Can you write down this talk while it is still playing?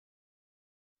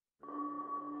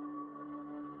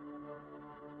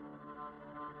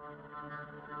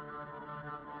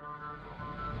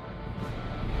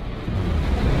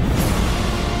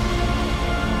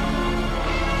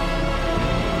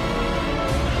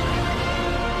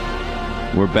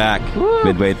We're back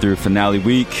midway through finale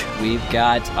week. We've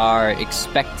got our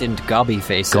expectant Gobby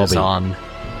faces on.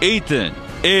 Ethan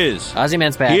is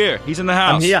Ozzy-Man's back. here. He's in the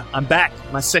house. I'm here. I'm back.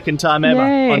 My second time ever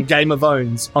Yay. on Game of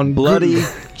Owns. On Bloody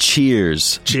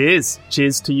cheers. Cheers.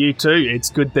 Cheers to you too. It's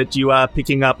good that you are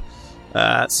picking up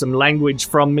some language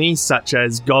from me, such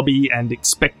as gobby and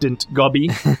expectant gobby.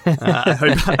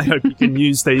 I hope you can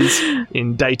use these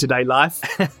in day-to-day life.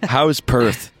 How is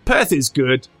Perth? Perth is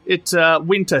good.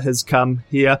 Winter has come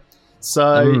here,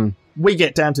 so we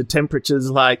get down to temperatures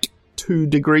like 2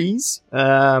 degrees.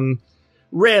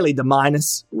 Rarely the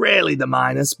minus,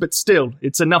 but still,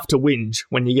 it's enough to whinge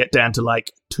when you get down to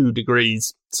like 2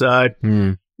 degrees. So,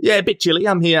 yeah, a bit chilly.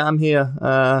 I'm here,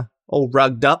 all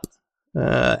rugged up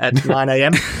at 9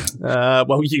 a.m.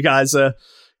 While you guys are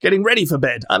getting ready for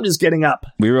bed. I'm just getting up.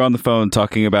 We were on the phone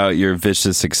talking about your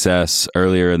vicious success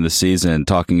earlier in the season,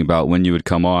 talking about when you would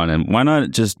come on, and why not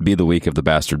just be the week of the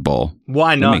Bastard Bowl?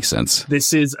 Why not? That makes sense.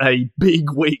 This is a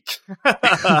big week.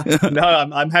 No,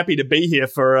 I'm happy to be here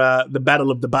for the Battle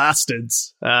of the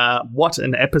Bastards. What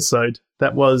an episode.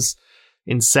 That was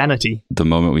insanity. The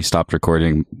moment we stopped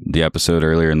recording the episode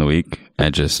earlier in the week, I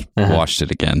just watched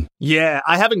it again. Yeah,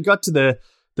 I haven't got to the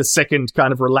second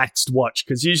kind of relaxed watch,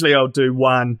 because usually I'll do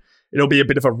one. It'll be a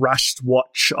bit of a rushed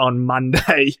watch on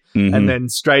Monday and then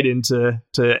straight into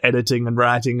editing and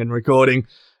writing and recording.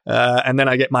 And then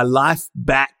I get my life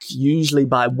back usually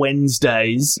by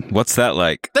Wednesdays. What's that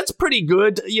like? That's pretty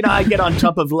good. You know, I get on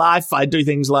top of life. I do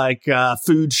things like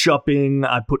food shopping.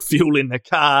 I put fuel in the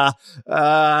car.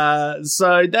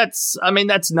 So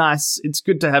that's nice. It's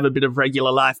good to have a bit of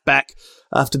regular life back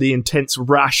after the intense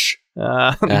rush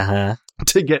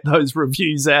to get those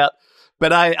reviews out.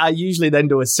 But I usually then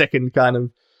do a second kind of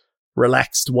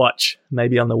relaxed watch,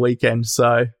 maybe on the weekend.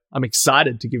 So I'm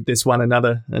excited to give this one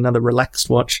another relaxed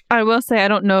watch. I will say I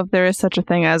don't know if there is such a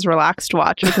thing as relaxed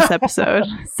watch with this episode,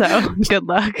 so good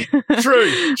luck. True.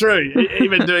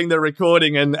 Even doing the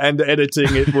recording and editing,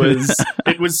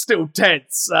 it was still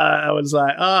tense. I was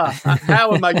like,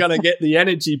 how am I going to get the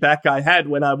energy back I had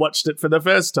when I watched it for the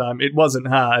first time? It wasn't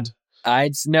hard.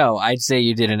 I'd say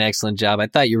you did an excellent job. I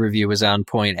thought your review was on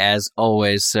point, as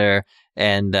always, sir.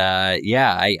 And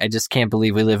I just can't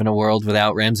believe we live in a world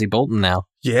without Ramsay Bolton now.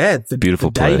 Yeah,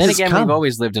 beautiful the place. Then again, we've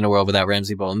always lived in a world without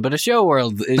Ramsay Bolton, but a show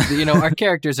world, our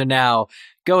characters are now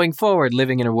going forward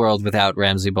living in a world without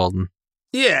Ramsay Bolton.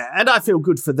 Yeah, and I feel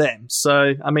good for them.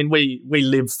 So, I mean, we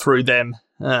live through them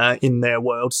in their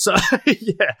world. So,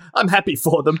 yeah, I'm happy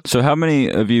for them. So how many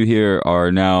of you here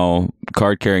are now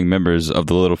card-carrying members of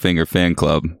the Littlefinger fan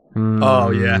club?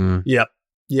 Oh, yeah. Yep.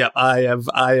 I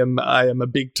am a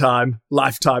big time,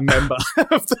 lifetime member.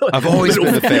 I've always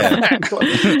been a fan.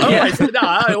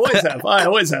 I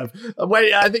always have.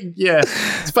 Wait, I think,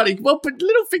 it's funny. Well, but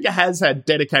Littlefinger has had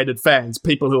dedicated fans,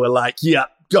 people who are like,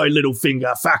 go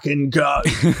Littlefinger, fucking go,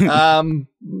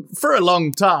 for a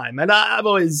long time. And I've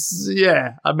always,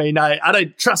 I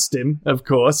don't trust him, of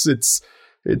course. It's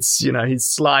he's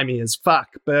slimy as fuck,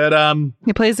 but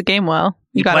He plays the game well.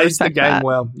 You got to respect that. He plays the game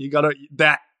well. You got to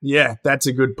that. Yeah, that's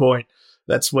a good point.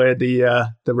 That's where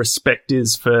the respect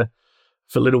is for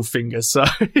Littlefinger. So,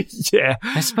 yeah.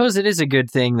 I suppose it is a good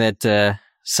thing that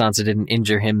Sansa didn't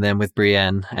injure him then with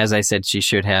Brienne. As I said, she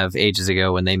should have ages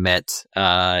ago when they met,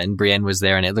 and Brienne was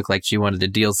there, and it looked like she wanted to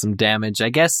deal some damage. I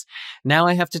guess now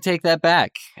I have to take that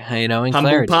back, in Humble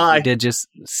clarity. pie. We did just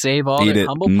save all Eat the it.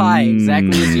 humble pie,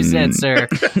 exactly as you said, sir.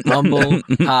 Humble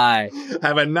pie.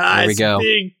 Have a nice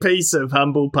big piece of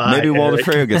humble pie. Maybe Walder Eric.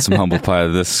 Frey will get some humble pie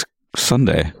this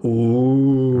Sunday.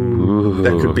 Ooh,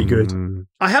 that could be good.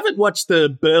 I haven't watched the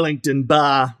Burlington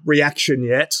Bar reaction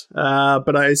yet,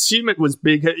 but I assume it was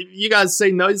big. You guys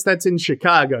seen those? That's in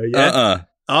Chicago, yeah?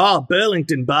 Oh,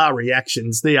 Burlington Bar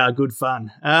reactions. They are good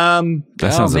fun.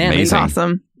 That sounds man, amazing. That's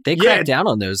awesome. They cracked down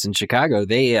on those in Chicago.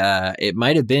 They it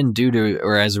might have been due to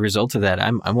or as a result of that.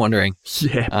 I'm wondering.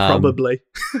 Yeah, probably.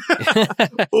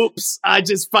 Oops, I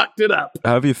just fucked it up.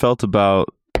 How have you felt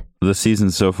about the season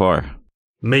so far?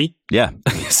 Me? Yeah.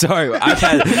 Sorry, I've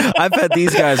had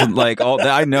these guys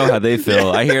I know how they feel.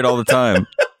 I hear it all the time.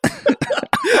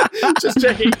 just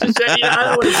checking. I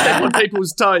don't want to step on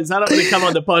people's toes. I don't want to come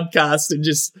on the podcast and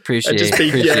just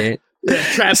Appreciate.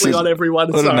 trampling on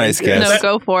everyone. What a nice guest. No,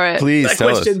 go for it. Please That tell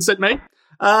us. question's at me.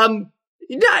 I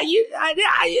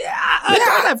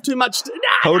don't have too much.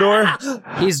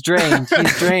 Hodor? He's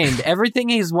drained. Everything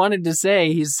he's wanted to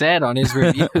say, he's said on his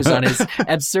reviews, on his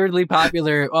absurdly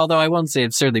popular, although I won't say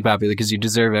absurdly popular because you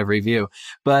deserve every view,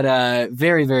 but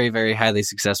very, very, very highly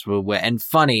successful and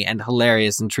funny and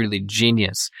hilarious and truly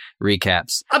genius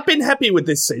recaps. I've been happy with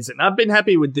this season.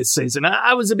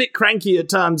 I was a bit cranky at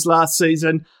times last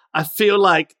season. I feel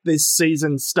like this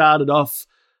season started off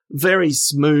very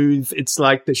smooth. It's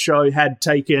like the show had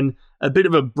taken a bit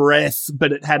of a breath,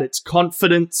 but it had its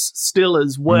confidence still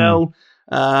as well.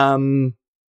 And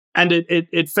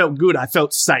it felt good. I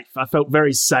felt safe. I felt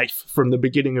very safe from the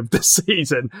beginning of the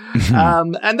season.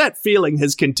 And that feeling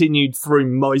has continued through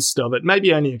most of it.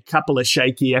 Maybe only a couple of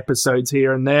shaky episodes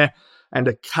here and there, and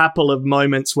a couple of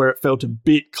moments where it felt a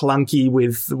bit clunky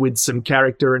with some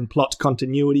character and plot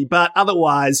continuity. But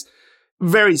otherwise,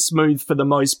 very smooth for the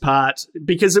most part,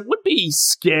 because it would be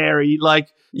scary. Like,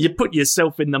 you put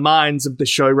yourself in the minds of the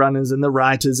showrunners and the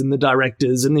writers and the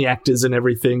directors and the actors and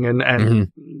everything,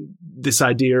 and this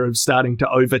idea of starting to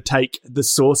overtake the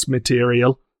source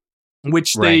material,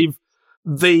 which they've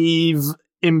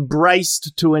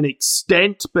embraced to an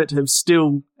extent, but have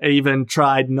still even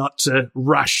tried not to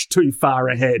rush too far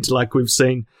ahead, like we've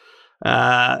seen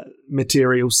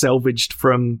material salvaged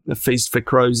from A Feast for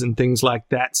Crows and things like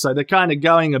that. So they're kind of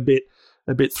going a bit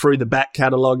through the back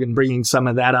catalogue and bringing some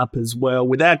of that up as well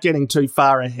without getting too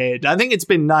far ahead. I think it's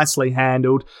been nicely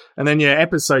handled. And then,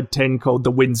 episode 10 called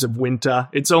The Winds of Winter.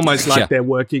 It's almost like they're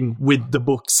working with the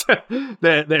books.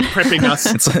 they're prepping us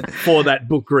for that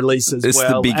book release as well. It's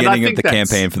the beginning of the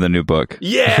campaign for the new book.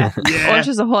 Yeah. Or it's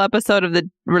just a whole episode of the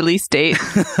release date.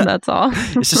 That's all.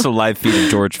 It's just a live feed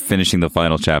of George finishing the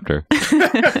final chapter.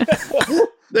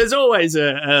 There's always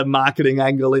a marketing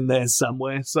angle in there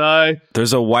somewhere. So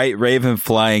there's a white raven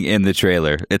flying in the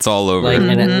trailer. It's all over. Like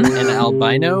an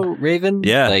albino raven?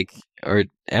 Yeah.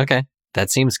 Okay. That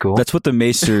seems cool. That's what the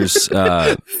Maesters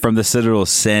from the Citadel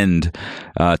send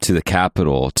to the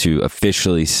capital to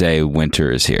officially say winter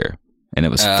is here. And it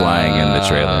was flying in the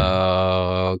trailer.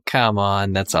 Oh, come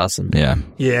on. That's awesome. Yeah.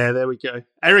 Yeah, there we go.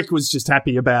 Eric was just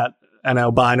happy about an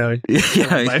albino.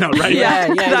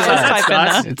 Yeah. That's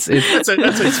nice.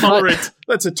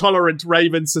 That's a tolerant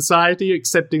raven society,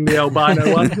 accepting the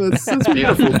albino one. That's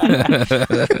beautiful.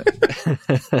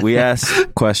 We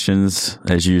ask questions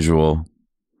as usual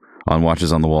on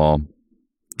Watches on the Wall.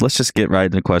 Let's just get right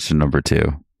into question number 2,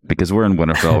 because we're in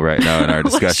Winterfell right now in our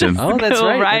discussion. Oh, that's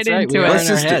right. Into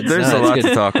it. There's a lot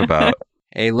to talk about.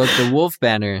 Hey, look, the wolf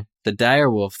banner. The dire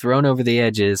wolf thrown over the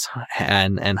edges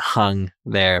and hung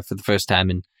there for the first time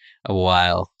in a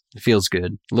while. It feels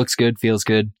good. Looks good. Feels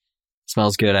good.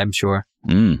 Smells good, I'm sure.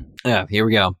 Yeah, here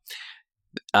we go.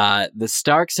 The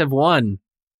Starks have won.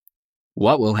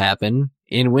 What will happen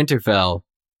in Winterfell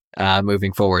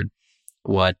moving forward?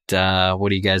 What do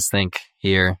you guys think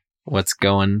here? What's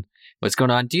going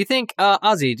on? Do you think,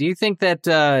 Ozzy, do you think that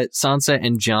Sansa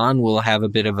and Jon will have a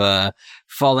bit of a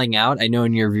falling out? I know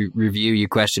in your review you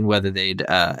questioned whether they'd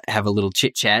have a little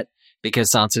chit-chat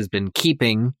because Sansa's been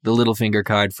keeping the Littlefinger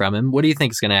card from him. What do you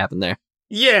think is going to happen there?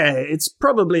 Yeah, it's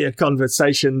probably a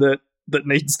conversation that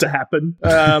needs to happen.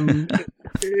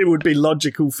 It would be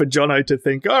logical for Jono to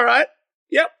think, all right,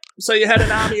 yep, so you had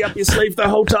an army up your sleeve the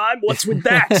whole time? What's with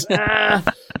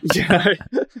that?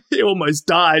 He almost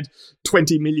died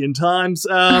 20 million times.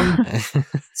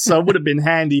 So it would have been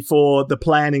handy for the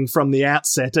planning from the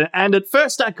outset. And at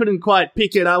first I couldn't quite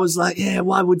pick it. I was like,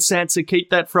 why would Sansa keep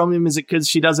that from him? Is it because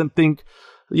she doesn't think,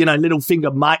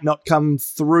 Littlefinger might not come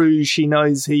through? She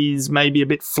knows he's maybe a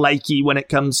bit flaky when it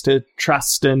comes to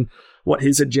trust and what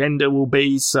his agenda will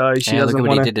be, so she doesn't look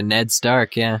want what he did to Ned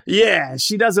Stark. Yeah,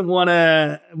 she doesn't want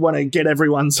to get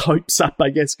everyone's hopes up, I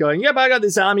guess, going, I got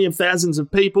this army of thousands of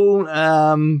people.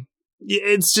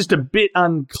 It's just a bit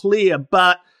unclear,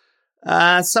 but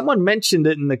someone mentioned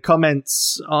it in the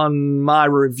comments on my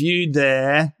review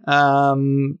there,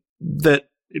 that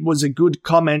it was a good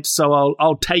comment, so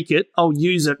I'll take it. I'll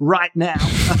use it right now.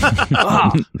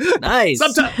 Oh, nice.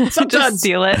 Sometimes just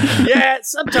steal it. Yeah,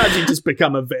 sometimes you just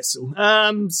become a vessel.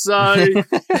 So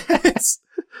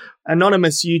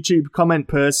anonymous YouTube comment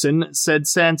person said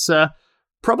Sansa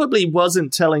probably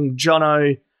wasn't telling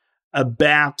Jono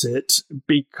about it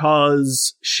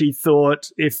because she thought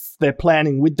if they're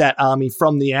planning with that army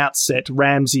from the outset,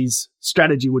 Ramsay's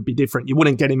strategy would be different. You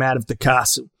wouldn't get him out of the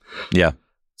castle. Yeah.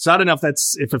 So I don't know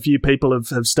if a few people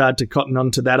have started to cotton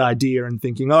on to that idea and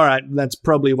thinking, all right, that's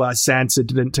probably why Sansa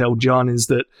didn't tell Jon, is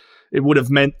that it would have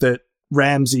meant that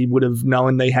Ramsay would have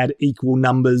known they had equal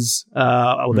numbers,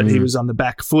 or that he was on the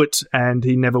back foot, and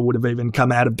he never would have even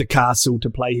come out of the castle to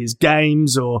play his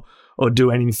games or do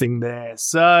anything there.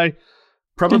 So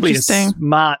probably a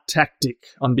smart tactic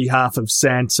on behalf of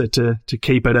Sansa to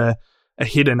keep it a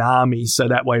hidden army, so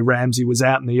that way Ramsay was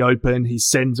out in the open. He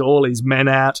sends all his men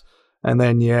out. And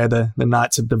then, the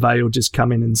Knights of the Vale just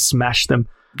come in and smash them.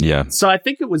 Yeah. So I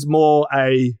think it was more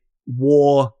a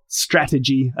war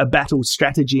strategy, a battle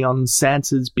strategy on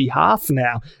Sansa's behalf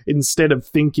now, instead of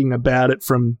thinking about it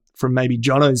from from maybe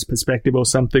Jono's perspective or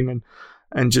something,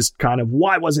 and just kind of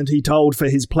why wasn't he told for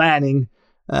his planning?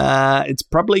 It's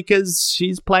probably because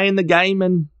she's playing the game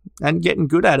and getting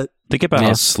good at it. Think about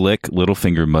how slick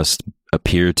Littlefinger must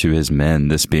appear to his men,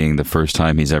 this being the first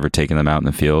time he's ever taken them out in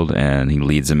the field, and he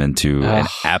leads them into an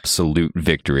absolute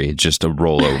victory, just a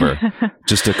rollover,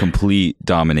 just a complete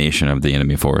domination of the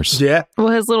enemy force. Yeah. Well,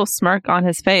 his little smirk on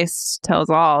his face tells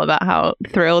all about how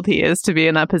thrilled he is to be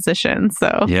in that position.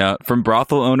 So yeah, from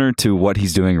brothel owner to what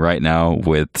he's doing right now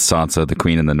with Sansa, the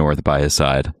Queen in the North, by his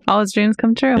side. All his dreams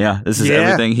come true. Yeah, this is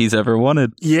everything he's ever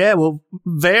wanted. Yeah, well,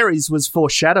 Varys was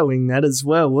foreshadowing that as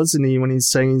well, wasn't he? When he's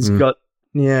saying he's got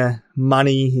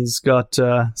money, he's got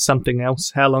something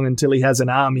else. How long until he has an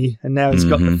army? And now he's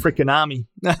got the freaking army.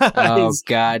 Oh,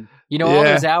 God. You know, all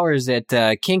those hours at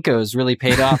Kinko's really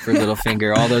paid off for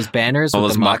Littlefinger. All those banners all with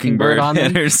those the Mockingbird on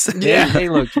them. banners. Yeah, they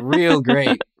looked real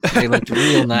great. They looked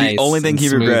real nice. The only thing he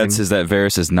regrets is that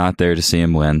Varys is not there to see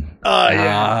him win. Oh,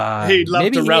 yeah. He'd love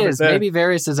maybe to rub it there. Maybe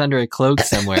Varys is under a cloak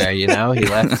somewhere, you know? He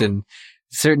left and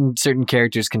certain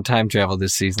characters can time travel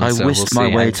this season. I so whisked we'll my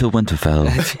see. way to Winterfell.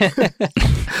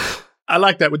 I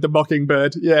like that with the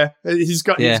Mockingbird. Yeah, he's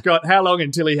got how long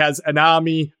until he has an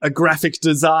army, a graphic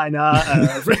designer.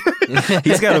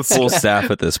 He's got a full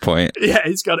staff at this point. Yeah,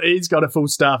 he's got a full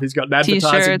staff. He's got an advertising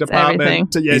T-shirts,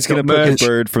 department. He's going to put the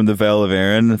bird from the Vale of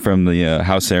Arryn, from the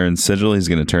House Arryn sigil. He's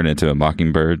going to turn it into a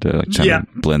mockingbird to try to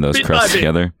blend those crests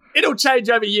together. It'll change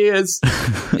over years.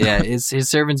 Yeah, his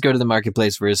servants go to the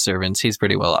marketplace for his servants. He's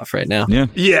pretty well off right now.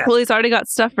 Yeah. Well, he's already got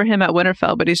stuff for him at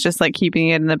Winterfell, but he's just like keeping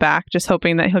it in the back, just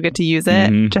hoping that he'll get to use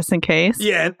it just in case.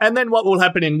 Yeah, and then what will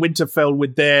happen in Winterfell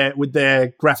with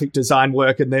their graphic design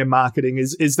work and their marketing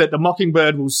is that the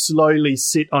Mockingbird will slowly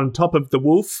sit on top of the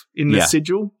wolf in the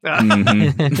sigil. So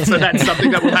that's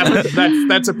something that will happen.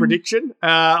 That's a prediction.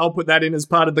 I'll put that in as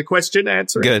part of the question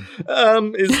answer. Good. Is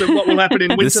that what will happen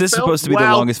in Winterfell? This is supposed to be the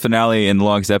longest finale and the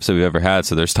longest episode we've ever had,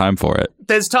 so there's time for it.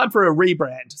 There's time for a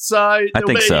rebrand. So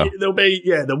there'll be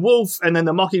the wolf, and then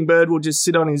the Mockingbird will just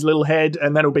sit on his little head,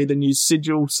 and that'll be the new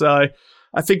sigil. So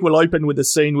I think we'll open with a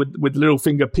scene with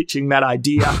Littlefinger pitching that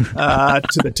idea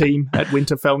to the team at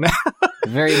Winterfell now.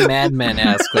 Very Mad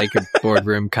Men-esque, like a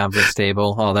boardroom conference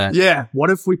table, all that. Yeah. What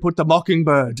if we put the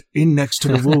Mockingbird in next to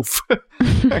the wolf?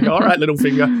 Like, all right,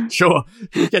 Littlefinger. Sure.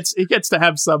 He gets to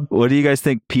have some. What do you guys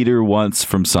think Peter wants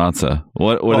from Sansa?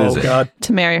 What is it? Oh, God.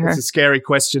 To marry her. It's a scary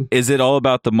question. Is it all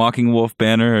about the Mocking Wolf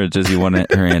banner, or does he want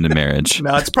her hand in marriage?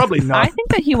 No, it's probably not. I think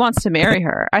that he wants to marry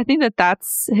her. I think that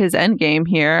that's his end game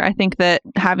here. I think that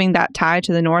having that tie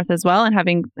to the North as well and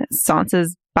having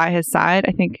Sansa's by his side,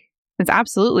 I think it's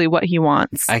absolutely what he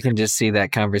wants. I can just see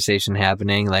that conversation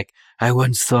happening. Like, I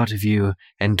once thought of you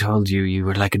and told you you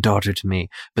were like a daughter to me,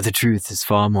 but the truth is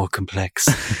far more complex.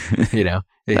 You know,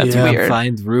 That's you weird.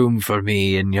 Find room for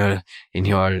me in your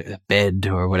bed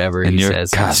or whatever in he your says.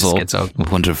 castle, Gets all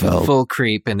Winterfell. Full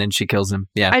creep, and then she kills him.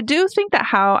 Yeah, I do think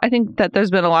that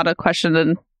there's been a lot of question,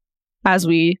 and as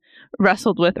we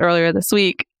wrestled with earlier this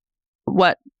week,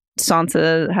 what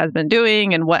Sansa has been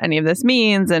doing and what any of this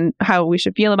means and how we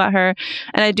should feel about her.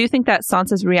 And I do think that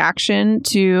Sansa's reaction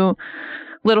to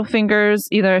Littlefinger's,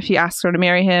 either if he asks her to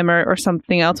marry him or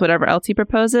something else, whatever else he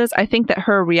proposes, I think that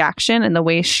her reaction and the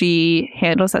way she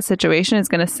handles that situation is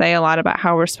going to say a lot about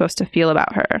how we're supposed to feel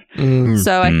about her.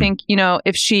 So I think,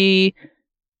 if she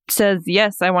says,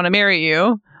 yes, I want to marry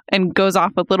you, and goes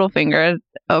off with Littlefinger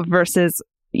versus,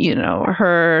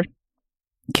 her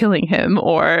killing him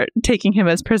or taking him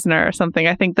as prisoner or something,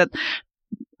 I think that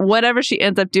whatever she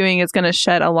ends up doing is going to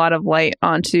shed a lot of light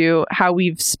onto how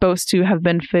we've supposed to have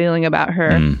been feeling about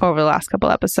her over the last couple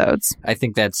episodes. I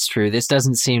think that's true. This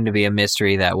doesn't seem to be a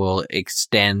mystery that will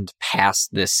extend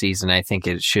past this season. I think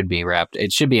it should be wrapped.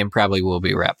 It should be and probably will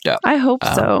be wrapped up. I hope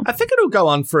so. I think it'll go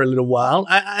on for a little while.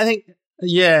 I think,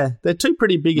 they're two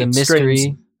pretty big The extremes.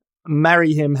 mystery.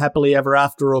 Marry him happily ever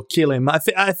after or kill him. I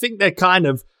think they're kind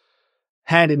of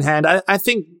hand in hand. I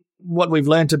think what we've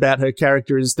learnt about her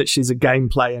character is that she's a game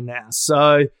player now.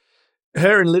 So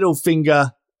her and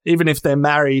Littlefinger, even if they're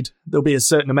married, there'll be a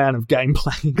certain amount of game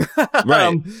playing.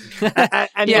 Right.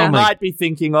 And you might be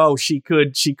thinking, she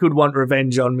could want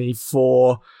revenge on me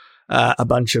for a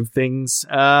bunch of things.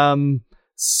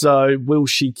 So will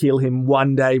she kill him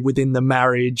one day within the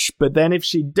marriage? But then if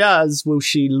she does, will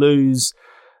she lose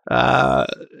her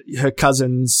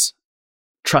cousin's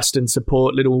trust and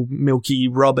support, little Milky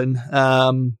Robin,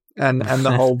 and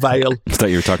the whole Vale? I thought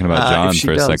you were talking about John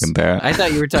for a second there. I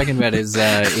thought you were talking about his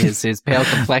pale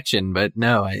complexion, but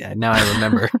no, now I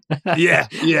remember.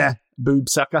 Yeah. boob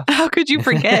sucker. How could you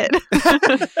forget?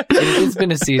 It's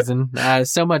been a season.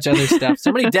 So much other stuff.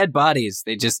 So many dead bodies.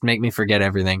 They just make me forget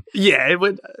everything. Yeah, it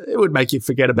would make you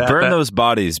forget about Burn that. those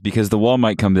bodies because the wall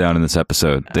might come down in this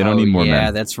episode. They don't need more men.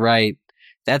 Yeah, that's right.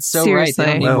 That's so Seriously. right.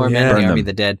 They don't need Well, more men yeah. in Burn the Army them. of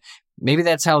the Dead. Maybe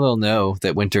that's how they'll know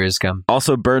that winter has come.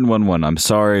 Also, burn 1-1. I'm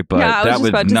sorry, but yeah, I was that just would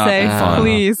about to not say, be fun.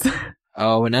 please.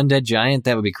 Oh, an undead giant?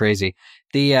 That would be crazy.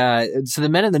 So the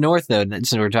men in the north, though,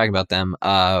 since we're talking about them,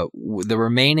 the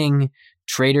remaining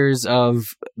traitors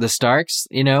of the Starks,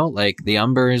 like the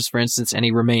Umbers, for instance,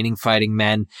 any remaining fighting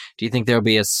men, do you think there'll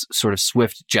be a sort of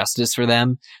swift justice for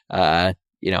them?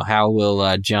 How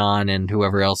will Jon and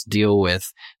whoever else deal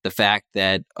with the fact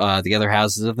that the other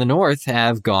houses of the north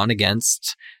have gone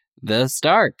against the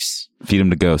Starks? Feed him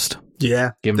to Ghost.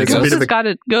 Yeah, Give him there's the a bit of a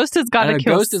Ghost has got to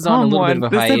kill Ghost is on a little bit of a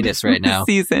someone hiatus right now.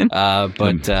 this season.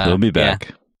 But He'll be back.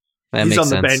 Yeah, that He's makes on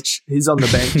the sense. bench. He's on the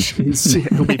bench.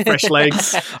 He'll be fresh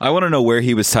legs. I want to know where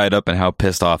he was tied up and how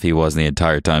pissed off he was the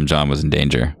entire time Jon was in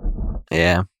danger.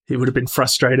 Yeah. He would have been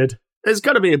frustrated. There's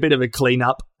got to be a bit of a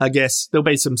clean-up, I guess. There'll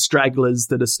be some stragglers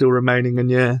that are still remaining, and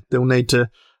yeah, they'll need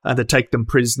to either take them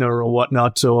prisoner or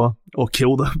whatnot, or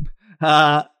kill them.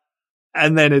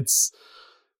 And then it's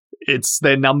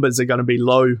their numbers are going to be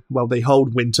low while they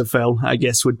hold Winterfell, I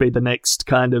guess, would be the next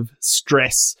kind of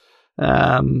stress.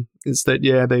 Is that,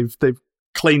 yeah, they've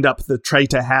cleaned up the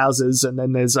traitor houses, and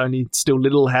then there's only still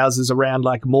little houses around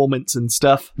like Mormonts and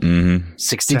stuff. Mm-hmm.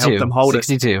 62. To help them hold it.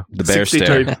 62. The bear 62.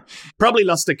 stare. Probably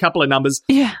lost a couple of numbers.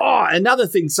 Yeah. Oh, another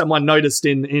thing someone noticed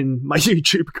in my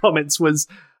YouTube comments was,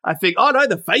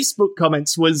 the Facebook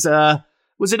comments was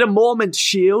it a Mormont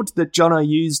shield that Jono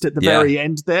used at the Yeah. very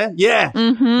end there? Yeah.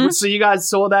 Mm-hmm. So you guys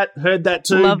saw that, heard that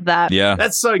too? Love that. Yeah,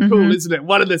 That's so cool, isn't it?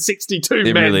 One of the 62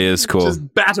 it men really is cool.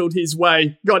 just battled his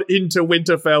way, got into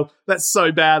Winterfell. That's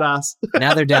so badass.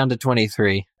 Now they're down to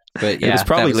 23. But yeah, it was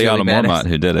probably that was Lyanna really badass. Mormont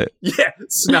who did it. Yeah,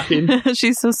 snuck in.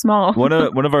 She's so small. One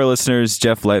of our listeners,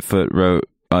 Jeff Lightfoot, wrote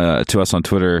to us on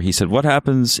Twitter. He said, "What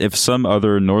happens if some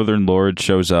other Northern Lord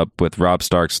shows up with Robb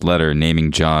Stark's letter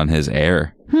naming Jon his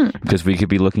heir?" Because we could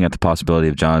be looking at the possibility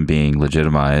of Jon being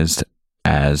legitimized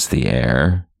as the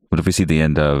heir. What if we see the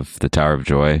end of the Tower of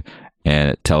Joy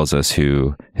and it tells us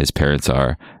who his parents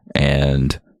are,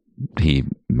 and he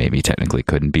maybe technically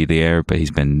couldn't be the heir, but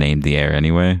he's been named the heir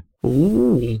anyway?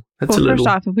 Ooh, that's Well, a little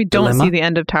first off, if we don't dilemma. see the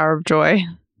end of Tower of Joy,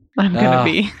 I'm going to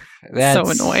be so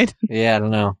That's- annoyed. Yeah, I don't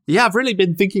know. Yeah, I've really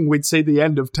been thinking we'd see the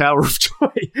end of Tower of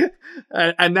Joy.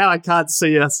 and now I can't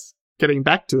see us getting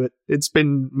back to it. It's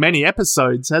been many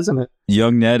episodes, hasn't it?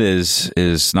 Young Ned is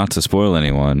not to spoil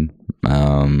anyone.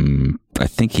 I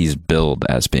think he's billed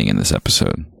as being in this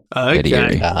episode. Eddie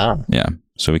Okay. Erie. Yeah,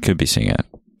 so we could be seeing it,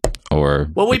 or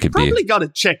Well, we we've could probably be. got to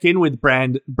check in with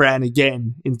Bran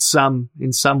again in some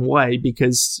way,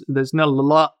 because there's not a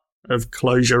lot of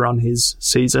closure on his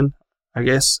season, I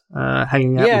guess.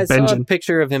 Hanging out Yeah, I with saw a Benjen.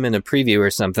 picture of him in a preview or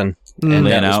something, Mm. and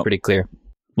Laying that was out. pretty clear.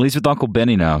 Well, he's with Uncle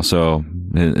Benny now, so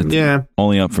it's Yeah.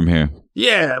 only up from here.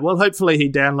 Yeah, well, hopefully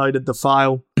he downloaded the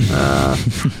file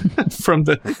from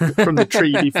the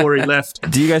tree before he left.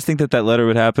 Do you guys think that letter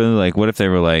would happen? Like, what if they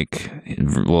were like,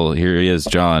 well, here he is,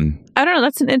 Jon. I don't know.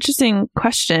 That's an interesting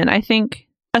question. I think,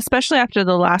 especially after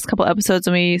the last couple episodes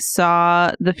when we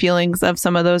saw the feelings of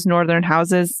some of those northern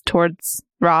houses towards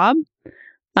Robb,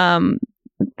 the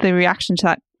reaction to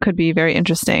that could be very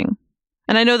interesting.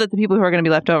 And I know that the people who are going to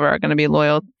be left over are going to be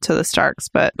loyal to the Starks,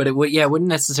 but But it wouldn't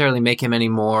necessarily make him any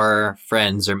more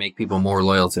friends or make people more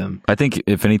loyal to him. I think,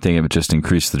 if anything, it would just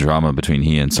increase the drama between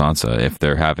he and Sansa if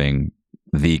they're having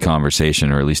the conversation,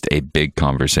 or at least a big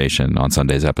conversation on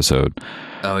Sunday's episode.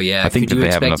 Oh yeah, I think that Could you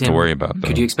they have enough expect to worry about, though.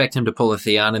 Could you expect him to pull a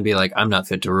Theon and be like, "I'm not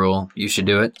fit to rule. You should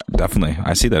do it"? Definitely.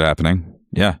 I see that happening.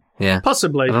 Yeah. Yeah.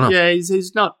 Possibly. I don't know. Yeah,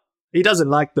 he's not. He doesn't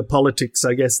like the politics.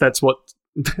 I guess that's what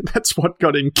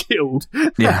got him killed.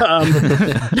 Yeah.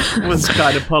 Was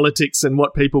kind of politics and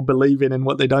what people believe in and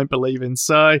what they don't believe in.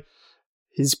 So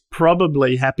he's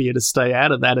probably happier to stay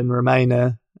out of that and remain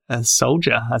a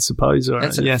soldier, I suppose, or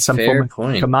That's a some fair form of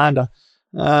point. commander.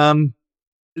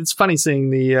 It's funny seeing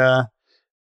the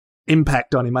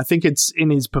impact on him. I think it's in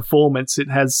his performance. It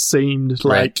has seemed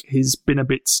like he's been a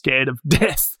bit scared of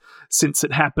death since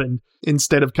it happened.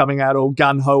 Instead of coming out all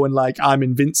gun ho and like I'm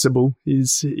invincible,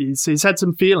 he's had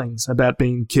some feelings about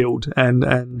being killed and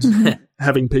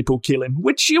having people kill him,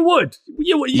 which you would.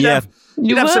 You'd have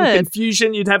some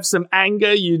confusion. You'd have some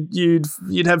anger. You'd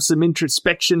have some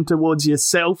introspection towards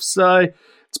yourself. So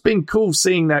it's been cool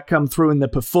seeing that come through in the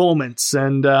performance.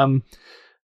 And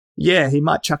yeah, he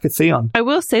might chuck a Theon. I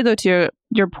will say though, to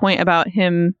your point about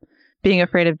him being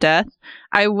afraid of death.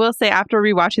 I will say, after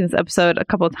rewatching this episode a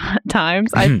couple of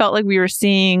times, I felt like I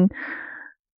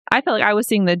was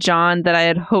seeing the Jon that I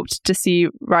had hoped to see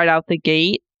right out the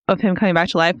gate of him coming back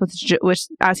to life, which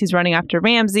as he's running after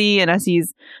Ramsay and as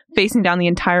he's facing down the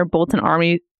entire Bolton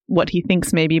army, what he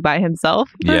thinks maybe by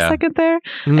himself for a second there.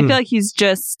 I feel like he's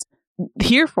just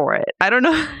here for it. I don't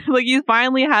know. Like he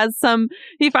finally has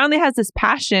this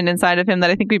passion inside of him that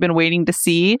I think we've been waiting to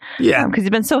see. Yeah. Because he's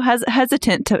been so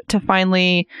hesitant to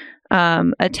finally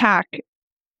attack.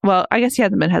 Well, I guess he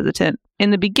hasn't been hesitant. In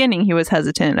the beginning, he was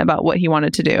hesitant about what he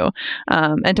wanted to do.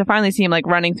 And to finally see him like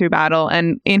running through battle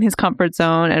and in his comfort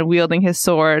zone and wielding his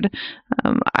sword,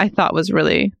 I thought was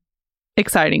really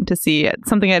exciting to see. It.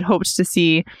 Something I'd hoped to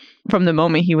see from the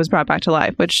moment he was brought back to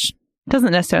life, which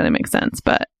doesn't necessarily make sense,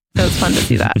 but it was fun to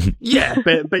see that. Yeah,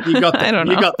 but you got that. I don't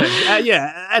know. You got that.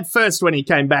 Yeah, at first when he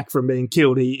came back from being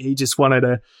killed, he just wanted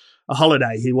a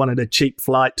holiday. He wanted a cheap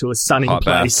flight to a sunny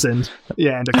place and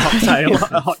a cocktail,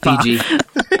 a hot Fiji.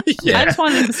 I just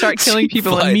wanted to start killing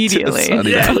people immediately.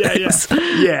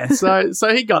 Yeah.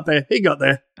 So he got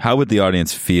there. How would the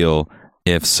audience feel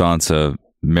if Sansa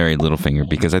married Littlefinger?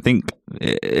 Because I think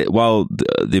while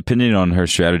the opinion on her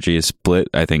strategy is split,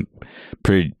 I think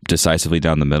pretty decisively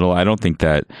down the middle. I don't think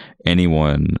that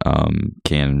anyone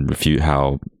can refute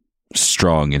how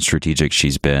strong and strategic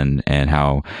she's been and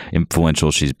how influential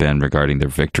she's been regarding their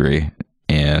victory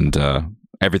and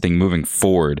everything moving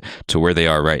forward to where they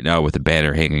are right now with the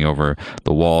banner hanging over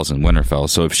the walls in Winterfell.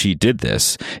 So if she did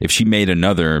this, if she made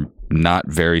another not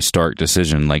very stark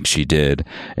decision like she did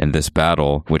in this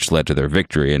battle, which led to their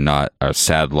victory and not a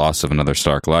sad loss of another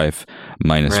Stark life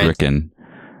minus Rickon,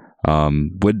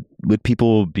 would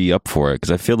people be up for it?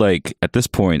 Because I feel like at this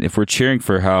point, if we're cheering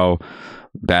for how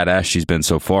badass she's been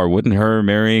so far, wouldn't her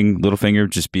marrying Littlefinger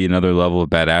just be another level of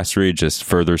badassery, just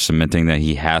further cementing that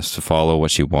he has to follow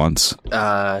what she wants?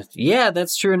 Yeah,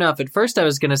 that's true enough. At first I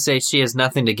was going to say she has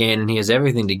nothing to gain and he has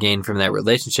everything to gain from that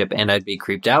relationship, and I'd be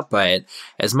creeped out by it.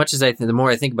 As much as the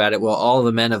more I think about it, well, all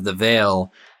the men of the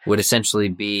Vale would essentially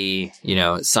be,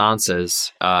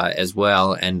 Sansa's as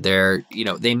well, and they're,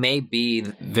 they may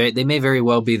very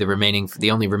well be the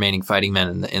only remaining fighting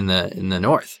men in the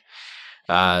North.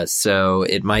 So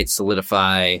it might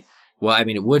solidify. Well, I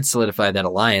mean, it would solidify that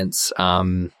alliance,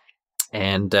 and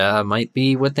might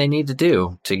be what they need to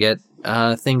do to get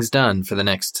things done for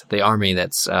the army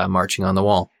that's marching on the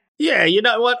wall. Yeah, you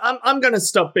know what? I'm going to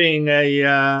stop being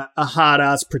a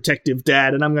hard-ass protective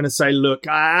dad, and I'm going to say, look,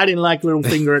 I didn't like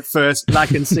Littlefinger at first, and I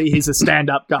can see he's a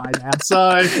stand-up guy now.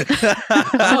 So you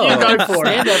go for it.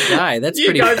 Stand-up guy. That's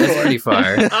pretty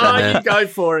far. You go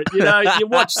for it. You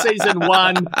watch season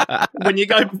 1. When you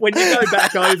go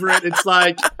back over it, it's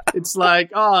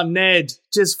like, oh, Ned,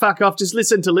 just fuck off. Just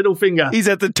listen to Littlefinger. He's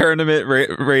at the tournament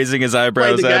raising his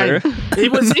eyebrows at her. He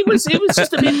was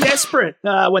just a bit desperate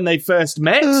when they first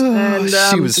met. And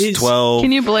she was 12.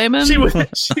 Can you blame him? She was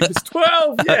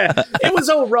 12. Yeah, it was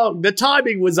all wrong. The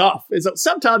timing was off.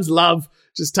 Sometimes love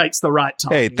just takes the right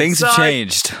time. Hey, things have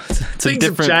changed. It's a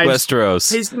different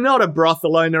Westeros. He's not a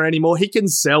brothel owner anymore. He can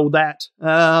sell that.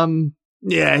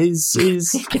 Yeah, he's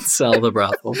he can sell the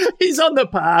brothel. He's on the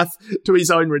path to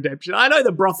his own redemption. I know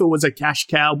the brothel was a cash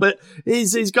cow, but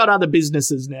he's got other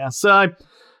businesses now. So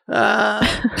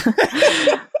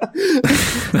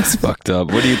that's fucked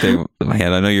up. What do you think,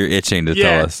 man? I know you're itching to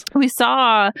tell us. We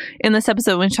saw in this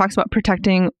episode when she talks about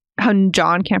protecting how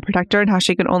Jon can't protect her and how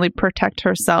she can only protect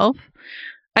herself.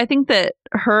 I think that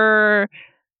her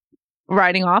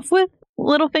riding off with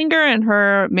Littlefinger and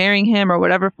her marrying him or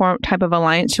whatever type of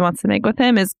alliance she wants to make with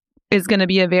him is going to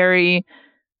be a very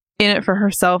in it for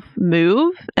herself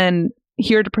move, and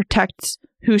here to protect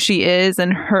who she is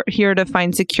and here to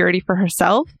find security for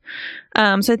herself.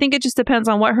 So I think it just depends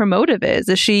on what her motive is.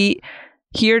 Is she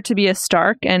here to be a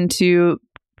Stark and to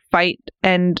fight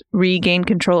and regain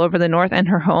control over the North and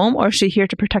her home, or is she here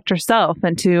to protect herself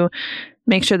and to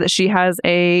make sure that she has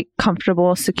a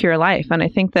comfortable, secure life? And I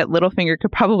think that Littlefinger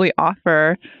could probably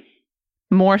offer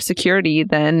more security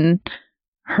than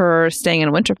her staying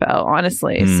in Winterfell,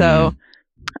 honestly. So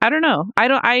I don't know.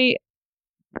 I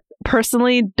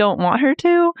personally don't want her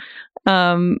to.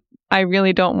 I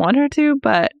really don't want her to,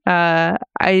 but I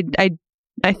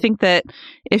think that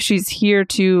if she's here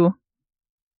to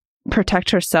protect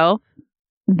herself,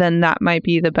 then that might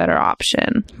be the better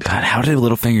option. God, how did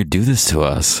Littlefinger do this to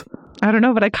us? I don't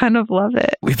know, but I kind of love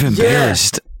it. We've been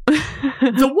embarrassed.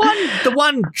 The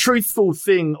one truthful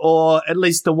thing, or at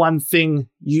least the one thing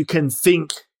you can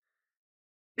think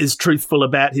is truthful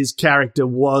about his character,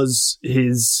 was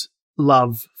his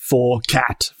love for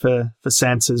Cat, for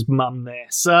Sansa's mum there.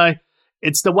 So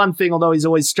it's the one thing, although he's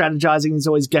always strategizing, he's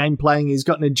always game playing, he's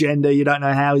got an agenda, you don't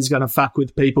know how he's going to fuck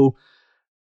with people.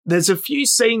 There's a few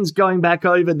scenes going back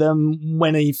over them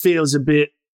when he feels a bit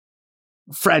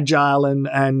fragile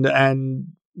and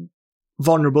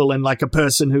vulnerable and like a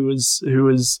person who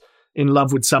was in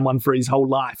love with someone for his whole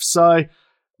life. So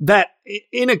that,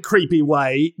 in a creepy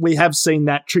way, we have seen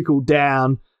that trickle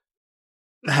down,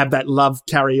 have that love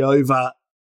carry over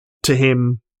to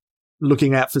him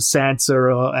looking out for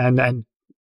Sansa and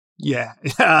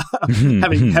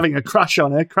having a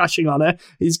crushing on her.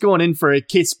 He's gone in for a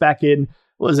kiss back in,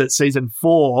 what was it, season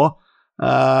 4,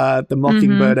 the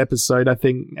Mockingbird episode, I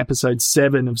think episode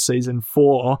 7 of season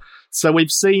 4. So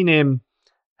we've seen him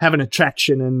have an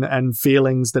attraction and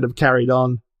feelings that have carried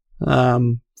on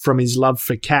from his love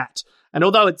for Kat. And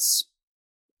although it's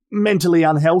mentally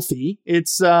unhealthy,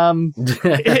 it's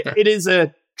it is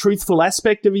a truthful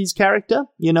aspect of his character.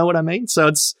 You know what I mean?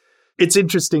 So it's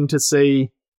interesting to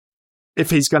see if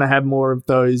he's going to have more of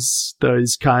those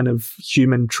kind of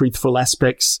human, truthful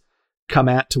aspects come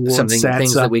out towards Sansa.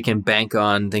 Things that we can bank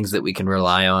on, things that we can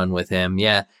rely on with him.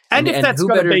 Yeah. And if that's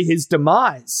going to be his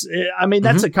demise, I mean,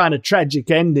 that's a kind of tragic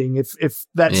ending. If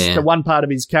that's the one part of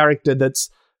his character that's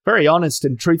very honest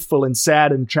and truthful and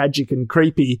sad and tragic and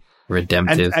creepy.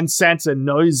 Redemptive. And Sansa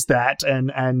knows that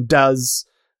and does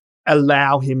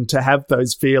allow him to have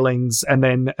those feelings, and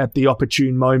then at the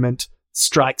opportune moment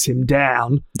strikes him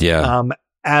down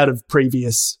out of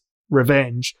previous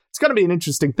revenge. It's going to be an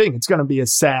interesting thing. It's going to be a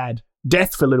sad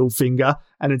death for Littlefinger,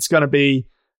 and it's going to be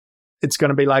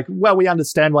like, well, we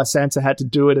understand why Sansa had to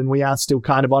do it, and we are still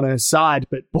kind of on her side,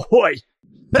 but boy,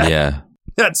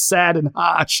 that's sad and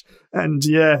harsh and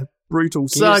brutal.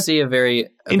 So you see a very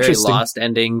lost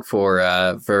ending for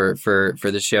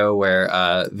the show where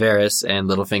Varys and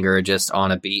Littlefinger are just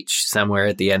on a beach somewhere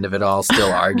at the end of it all,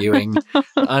 still arguing,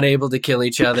 unable to kill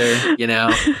each other. You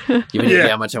know, even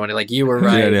how much I want to, like, you were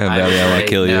right. I want to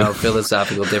kill you. No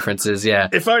philosophical differences. Yeah.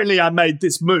 If only I made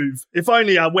this move. If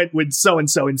only I went with so and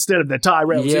so instead of the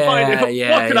Tyrells.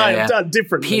 What could I have done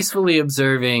differently? Peacefully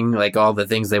observing like all the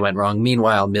things they went wrong.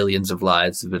 Meanwhile, millions of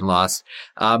lives have been lost.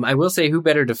 I will say, who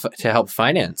better to help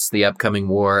finance the upcoming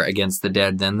war against the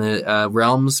dead than the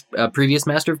realm's previous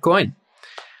master of coin.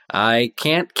 I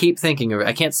can't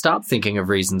stop thinking of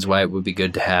reasons why it would be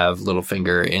good to have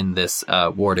Littlefinger in this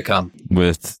war to come.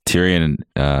 With Tyrion,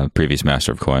 previous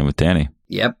master of coin with Dany.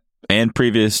 Yep. And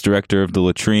previous director of the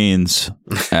latrines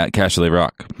at Casterly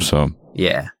Rock. So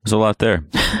yeah, there's a lot there.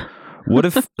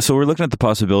 So we're looking at the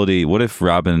possibility, what if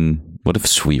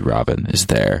sweet Robin is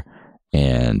there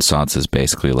and Sansa's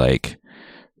basically like,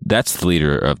 that's the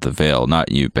leader of the Vale,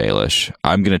 not you, Baelish.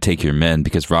 I'm going to take your men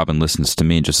because Robin listens to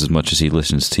me just as much as he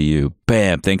listens to you.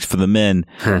 Bam, thanks for the men.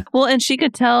 Well, and she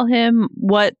could tell him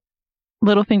what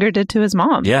Littlefinger did to his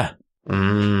mom. Yeah.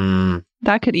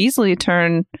 That could easily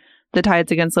turn the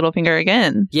tides against Littlefinger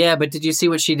again. Yeah, but did you see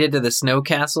what she did to the Snow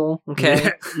Castle?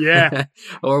 Okay. Yeah.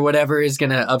 Or whatever is going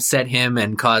to upset him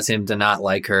and cause him to not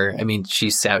like her. I mean, she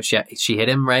hit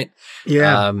him, right?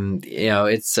 Yeah. You know,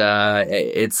 it's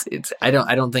I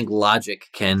don't think logic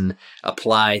can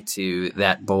apply to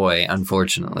that boy,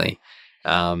 unfortunately.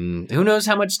 Who knows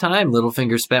how much time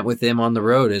Littlefinger spent with him on the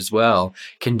road as well,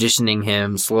 conditioning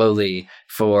him slowly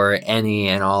for any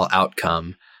and all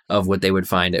outcome of what they would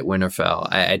find at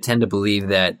Winterfell. I tend to believe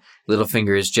that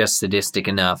Littlefinger is just sadistic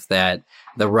enough that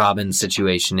the Robin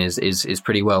situation is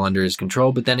pretty well under his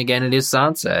control. But then again, it is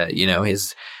Sansa, you know,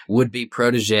 his would-be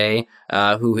protege,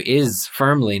 who is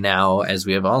firmly now, as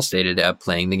we have all stated,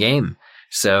 playing the game.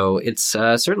 So it's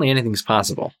certainly anything's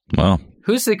possible. Wow.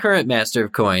 Who's the current master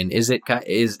of coin? Is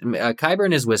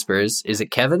Qyburn is Whispers? Is it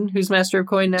Kevin who's master of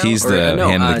coin now? He's Hand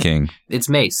of the King. It's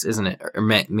Mace, isn't it? Or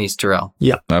Mace Tyrell.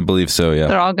 Yeah, I believe so. Yeah,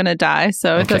 they're all gonna die,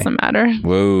 so it doesn't matter.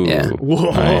 Whoa! Yeah.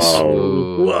 Whoa! Nice.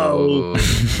 Whoa!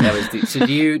 That was deep. So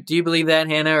do you believe that,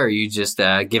 Hannah, or are you just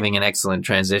giving an excellent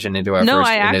transition into our? No,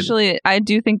 first I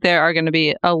do think there are going to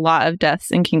be a lot of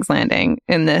deaths in King's Landing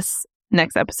in this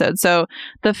next episode. So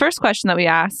the first question that we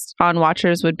asked on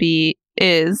Watchers would be: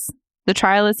 is the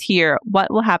trial is here,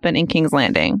 what will happen in King's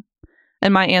Landing?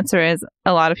 And my answer is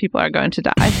a lot of people are going to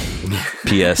die.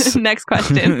 P.S. Next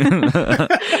question.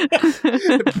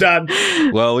 Done.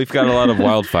 Well, we've got a lot of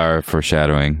wildfire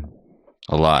foreshadowing.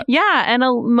 A lot. Yeah, and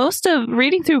most of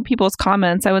reading through people's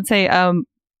comments, I would say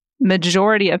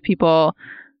majority of people,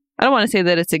 I don't want to say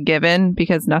that it's a given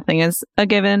because nothing is a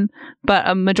given, but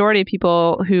a majority of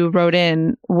people who wrote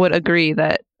in would agree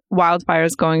that wildfire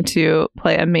is going to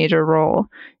play a major role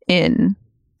in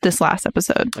this last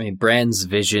episode. I mean, Bran's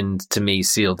vision to me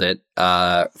sealed it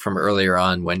from earlier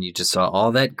on when you just saw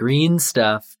all that green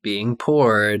stuff being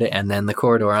poured and then the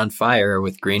corridor on fire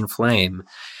with green flame.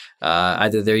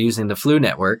 Either they're using the Flu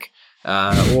network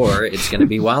or it's going to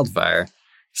be wildfire.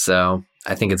 So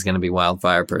I think it's going to be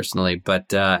wildfire personally.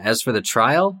 But as for the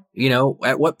trial,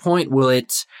 at what point will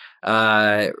it,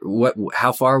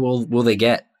 how far will they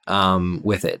get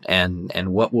with it?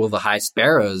 And what will the High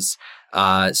Sparrow's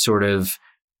sort of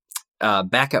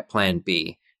backup plan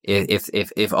be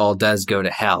if all does go to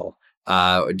hell?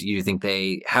 Do you think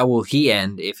how will he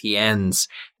end if he ends?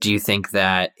 Do you think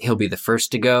that he'll be the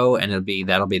first to go and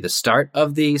that'll be the start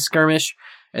of the skirmish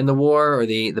and the war or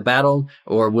the battle?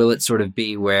 Or will it sort of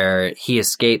be where he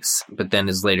escapes, but then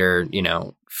is later,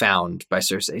 found by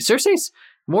Cersei? Cersei's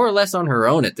more or less on her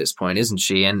own at this point, isn't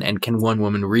she? And can one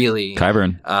woman really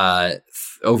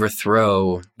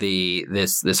overthrow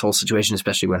this whole situation,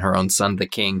 especially when her own son, the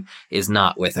king, is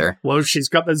not with her? Well, she's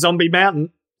got the zombie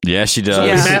mountain. Yeah, she does.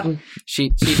 Zombie mountain. She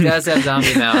does have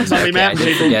zombie mountain. Zombie mountain,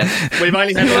 people. We've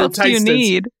only had little tasters. Do you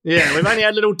need? Yeah, we've only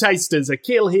had little tasters. A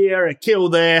kill here, a kill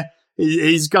there.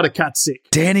 He's got to cut sick.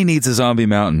 Dany needs a zombie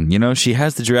mountain. She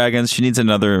has the dragons. She needs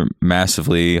another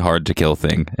massively hard to kill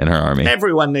thing in her army.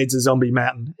 Everyone needs a zombie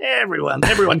mountain.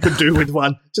 Everyone could do with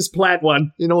one. Just plant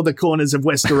one in all the corners of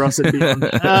Westeros and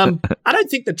beyond. I don't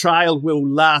think the trial will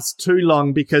last too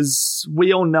long because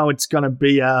we all know it's going to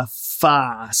be a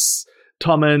farce.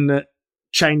 Tommen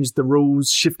changed the rules,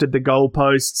 shifted the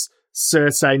goalposts.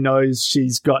 Cersei knows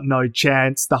she's got no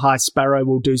chance. The High Sparrow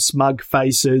will do smug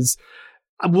faces.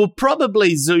 We'll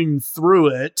probably zoom through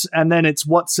it, and then it's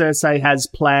what Cersei has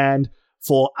planned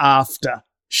for after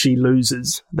she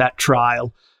loses that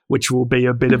trial, which will be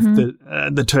a bit of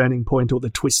the turning point or the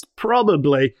twist,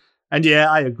 probably. And yeah,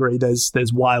 I agree.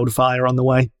 There's wildfire on the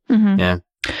way. Mm-hmm. Yeah,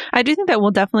 I do think that we'll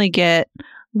definitely get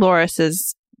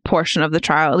Loras's portion of the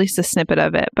trial, at least a snippet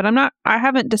of it. But I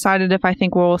haven't decided if I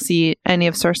think we'll see any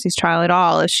of Cersei's trial at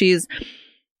all. If she's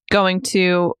going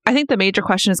to, I think the major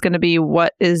question is going to be,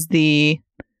 what is the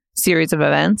series of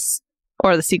events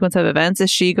or the sequence of events? Is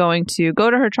she going to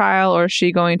go to her trial, or is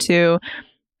she going to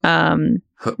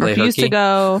refuse to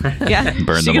go? Yeah,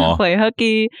 burn them all. Play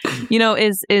hooky.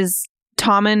 Is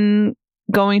Tommen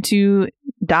going to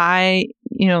die,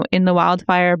 in the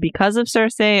wildfire because of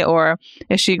Cersei, or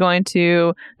is she going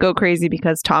to go crazy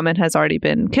because Tommen has already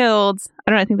been killed?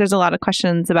 I don't know. I think there's a lot of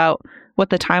questions about what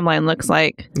the timeline looks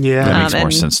like. Yeah, that makes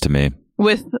more sense to me.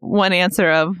 With one answer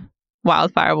of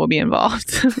wildfire will be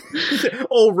involved.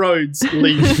 All roads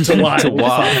lead to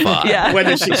wildfire. Yeah.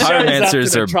 Whether she shows Our up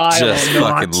answers to the are trial just or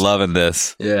not. fucking loving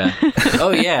this. yeah. Oh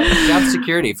yeah, job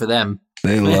security for them.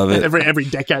 They love it. Every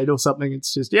decade or something,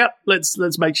 it's just,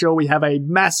 let's make sure we have a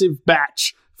massive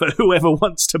batch for whoever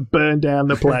wants to burn down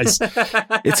the place.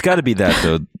 It's got to be that,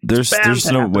 though.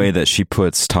 There's no way that she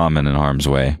puts Tommen in harm's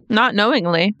way. Not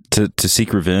knowingly. To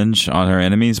seek revenge on her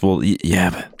enemies? Well, yeah,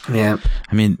 but... Yeah.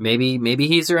 I mean... Maybe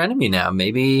he's her enemy now.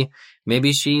 Maybe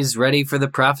she's ready for the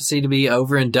prophecy to be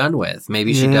over and done with.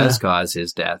 Maybe she does cause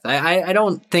his death. I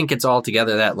don't think it's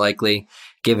altogether that likely,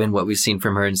 given what we've seen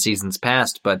from her in seasons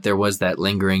past, but there was that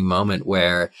lingering moment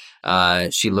where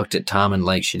she looked at Tommen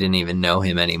like she didn't even know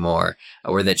him anymore,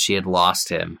 or that she had lost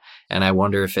him. And I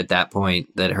wonder if at that point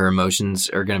that her emotions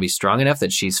are going to be strong enough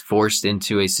that she's forced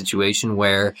into a situation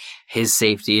where his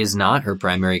safety is not her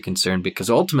primary concern, because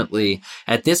ultimately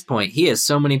at this point he has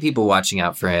so many people watching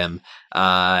out for him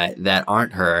that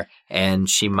aren't her, and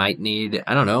she might need,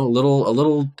 I don't know, a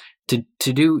little to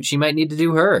do. She might need to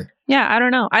do her. Yeah, I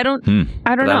don't know. I don't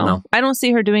know. I don't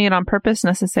see her doing it on purpose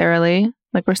necessarily,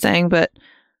 like we're saying, but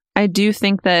I do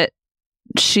think that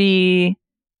I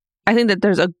think that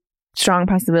there's a strong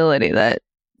possibility that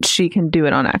she can do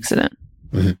it on accident.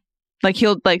 Mm-hmm. Like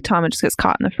Tommen just gets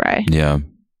caught in the fray. Yeah.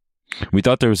 We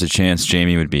thought there was a chance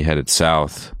Jaime would be headed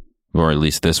south, or at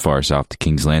least this far south to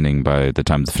King's Landing by the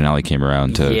time the finale came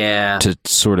around to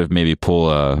sort of maybe pull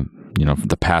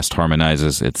the past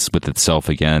harmonizes with itself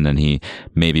again, and he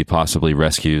maybe possibly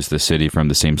rescues the city from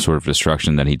the same sort of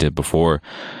destruction that he did before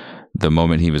the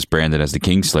moment he was branded as the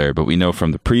Kingslayer. But we know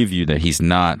from the preview that he's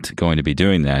not going to be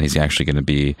doing that. He's actually going to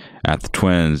be at the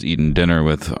Twins eating dinner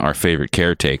with our favorite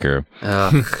caretaker.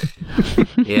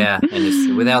 Yeah, and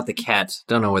it's without the cat.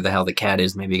 Don't know where the hell the cat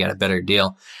is. Maybe he got a better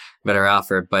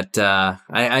offer, but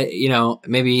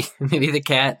maybe the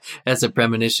cat has a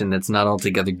premonition that's not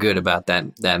altogether good about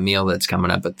that meal that's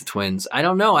coming up at the Twins. I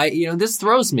don't know. This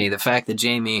throws me, the fact that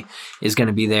Jaime is going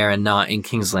to be there and not in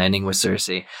King's Landing with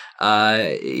Cersei.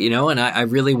 And I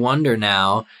really wonder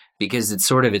now, because it's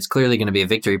clearly going to be a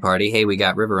victory party. Hey, we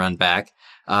got Riverrun back.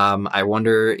 I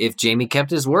wonder if Jaime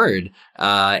kept his word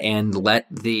and let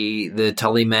the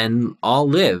Tully men all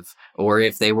live, or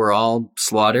if they were all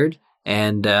slaughtered.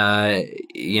 And,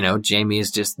 Jaime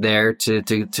is just there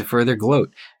to further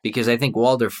gloat, because I think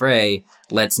Walder Frey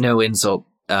lets no insult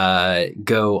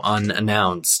go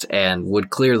unannounced and would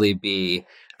clearly be,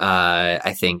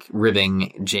 I think,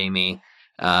 ribbing Jaime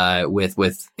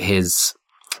with his,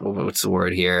 what's the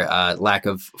word here, lack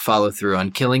of follow through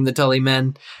on killing the Tully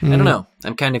men. I don't know.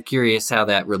 I'm kind of curious how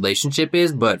that relationship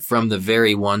is, but from the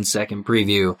very 1 second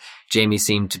preview, Jaime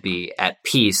seemed to be at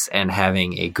peace and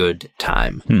having a good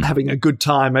time. Having a good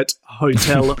time at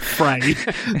Hotel Frey.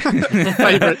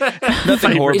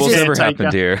 Nothing horrible's ever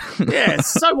happened here. Yeah,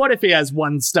 so what if he has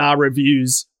 1-star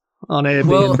reviews on Airbnb?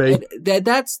 Well,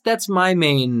 that's my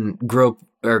main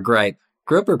gripe.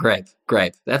 Grope or gripe?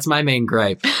 Gripe. That's my main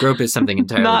gripe. Grope is something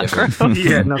entirely different. Grope.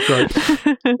 Yeah, not grope.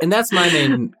 And that's my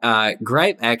main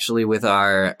gripe, actually, with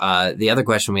our the other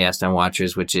question we asked on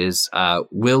Watchers, which is,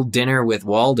 will dinner with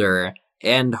Walder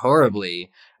end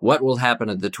horribly? What will happen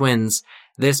to the twins?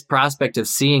 This prospect of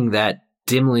seeing that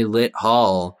dimly lit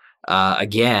hall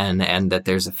again, and that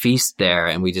there's a feast there,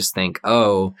 and we just think,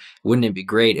 oh, wouldn't it be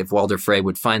great if Walder Frey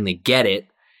would finally get it?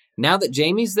 Now that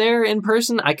Jaime's there in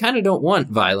person, I kind of don't want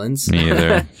violence. Me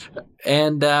either.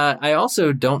 And I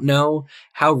also don't know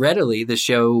how readily the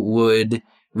show would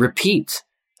repeat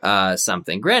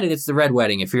something. Granted, it's the Red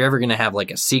Wedding. If you're ever going to have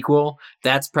like a sequel,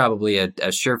 that's probably a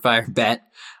surefire bet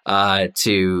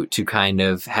to kind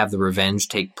of have the revenge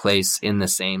take place in the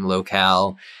same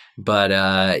locale. But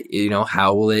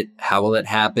how will it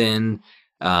happen?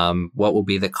 What will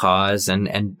be the cause,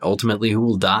 and ultimately who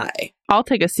will die? I'll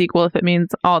take a sequel if it means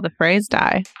all the Freys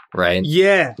die. Right?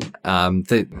 Yeah. Will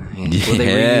they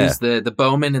reuse the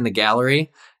bowman in the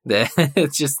gallery?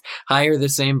 It's just hire the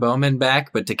same bowman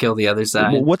back, but to kill the other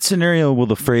side. Well, what scenario will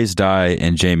the Freys die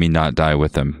and Jaime not die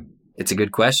with them? It's a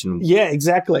good question. Yeah,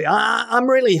 exactly. I'm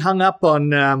really hung up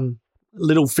on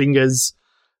Littlefinger's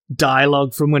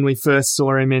dialogue from when we first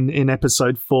saw him in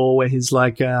episode 4, where he's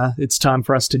like, it's time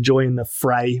for us to join the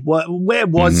fray. Where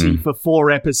was he for 4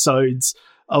 episodes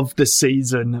of the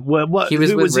season? He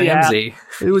was with Ramsay.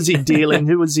 Who was he dealing?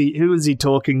 Who was he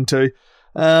talking to?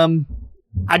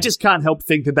 I just can't help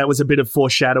think that was a bit of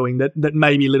foreshadowing that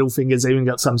maybe Littlefinger's even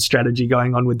got some strategy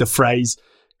going on with the Freys.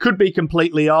 Could be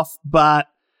completely off, but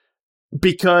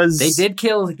because they did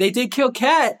kill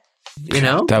Cat,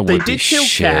 that would they be did kill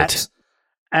shit. Cat.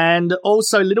 And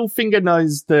also, Littlefinger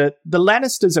knows that the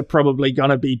Lannisters are probably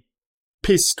going to be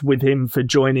pissed with him for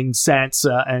joining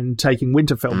Sansa and taking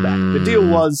Winterfell back. The deal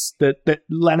was that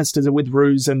Lannisters are with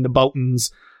Roose and the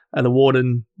Boltons are the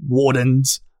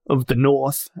wardens of the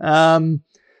North.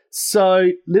 So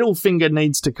Littlefinger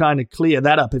needs to kind of clear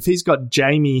that up. If he's got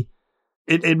Jaime,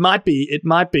 it might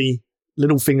be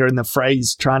Littlefinger and the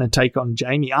Freys trying to take on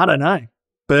Jaime. I don't know,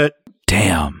 but.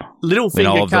 Damn.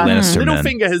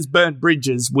 Littlefinger has burnt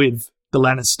bridges with the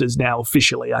Lannisters now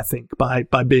officially, I think,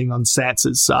 by being on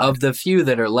Sansa's side. Of the few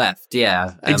that are left,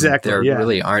 yeah. Exactly. There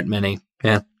really aren't many.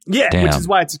 Yeah. Yeah, Damn. Which is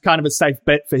why it's kind of a safe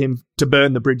bet for him to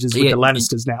burn the bridges with the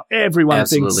Lannisters now. Everyone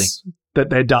thinks that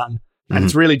they're done. And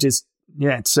it's really just,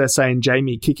 it's Cersei and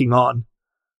Jaime kicking on.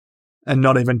 And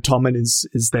not even Tommen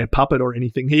is their puppet or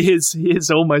anything. He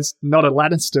is almost not a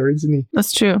Lannister, isn't he?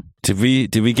 That's true. Did we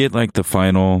get like the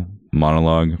final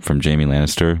monologue from Jaime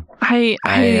Lannister? I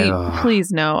please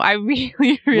no. I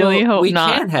really hope we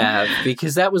not. We can't have,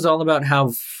 because that was all about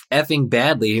how effing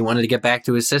badly he wanted to get back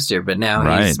to his sister, but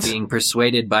now he's being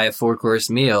persuaded by a 4-course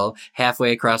meal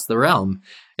halfway across the realm.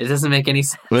 It doesn't make any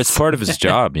sense. Well, it's part of his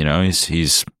job,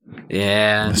 He's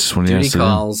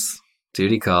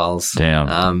Duty calls.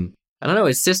 Damn. I don't know.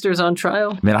 His sister's on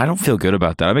trial. Man, I don't feel good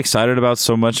about that. I'm excited about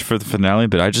so much for the finale,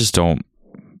 but I just don't.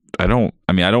 I don't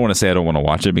want to say I don't want to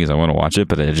watch it, because I want to watch it,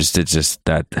 but it's just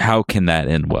that, how can that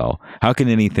end well? How can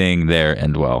anything there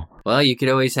end well? Well, you could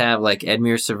always have like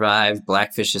Edmure survived,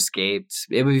 Blackfish escaped.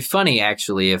 It would be funny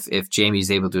actually if Jaime's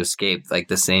able to escape like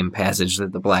the same passage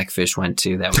that the Blackfish went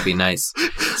to. That would be nice.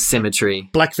 Symmetry.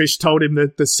 Blackfish told him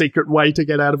that the secret way to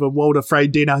get out of a Walder Frey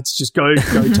dinner is just go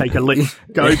take a leak.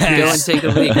 Go and take a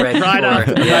leak right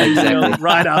after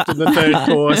the 3rd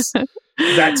course.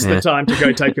 That's the time to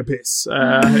go take a piss.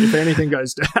 If anything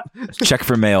goes down. Check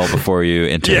for mail before you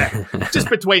enter. Yeah. Just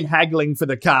between haggling for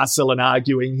the castle and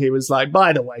arguing, he was like,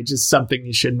 by the way, just something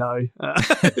you should know.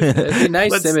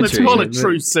 Nice symmetry. Let's call it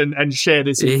truce and share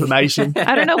this information.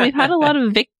 I don't know. We've had a lot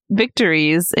of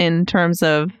victories in terms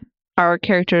of our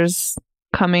characters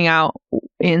coming out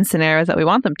in scenarios that we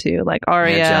want them to, like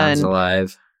Arya John's and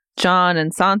alive. Jon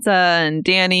and Sansa and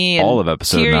Dany and all of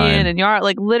episode Tyrion 9 and Yara,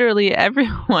 like literally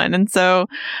everyone. And so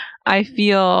I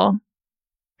feel,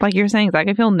 like you're saying, Zach,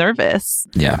 I feel nervous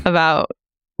about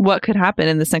what could happen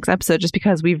in this next episode, just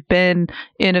because we've been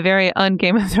in a very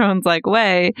un-Game of Thrones like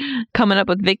way coming up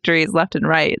with victories left and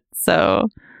right. So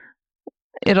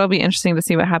it'll be interesting to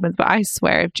see what happens. But I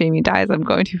swear, if Jaime dies, I'm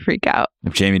going to freak out.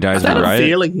 If Jaime dies, I've had right? a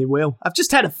feeling he will. I've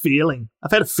just had a feeling.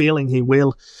 I've had a feeling he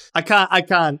will. I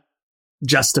can't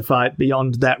justify it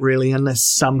beyond that, really, unless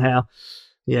somehow,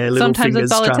 sometimes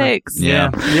it's all it takes. Yeah,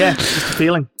 just a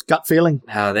feeling, gut feeling.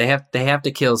 No, they have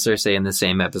to kill Cersei in the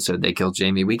same episode they kill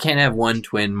Jaime. We can't have one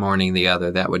twin mourning the other.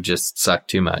 That would just suck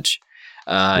too much.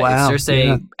 If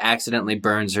Cersei accidentally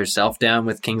burns herself down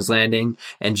with King's Landing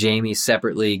and Jaime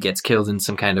separately gets killed in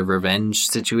some kind of revenge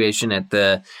situation at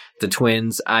the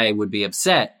twins, I would be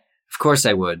upset. Of course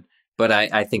I would. But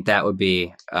I think that would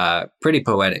be pretty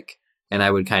poetic. And I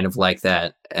would kind of like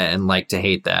that and like to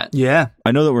hate that. Yeah.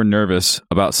 I know that we're nervous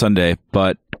about Sunday,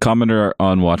 but commenter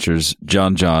on Watchers,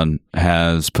 John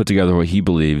has put together what he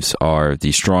believes are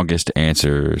the strongest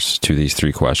answers to these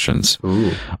three questions.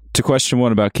 Ooh. To question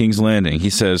one about King's Landing, he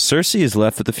says, Cersei is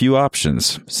left with a few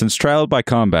options. Since trial by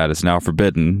combat is now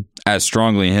forbidden, as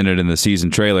strongly hinted in the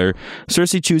season trailer,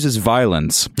 Cersei chooses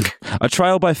violence. A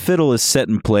trial by fiddle is set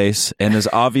in place, and as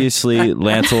obviously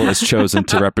Lancel is chosen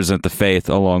to represent the faith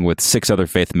along with 6 other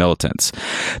faith militants.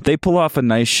 They pull off a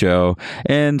nice show,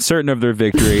 and certain of their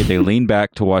victory, they lean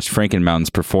back to watch Frankenmountain's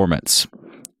performance.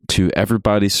 To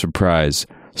everybody's surprise,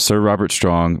 Sir Robert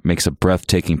Strong makes a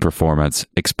breathtaking performance,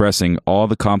 expressing all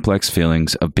the complex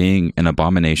feelings of being an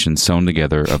abomination sewn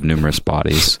together of numerous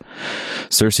bodies.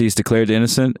 Cersei is declared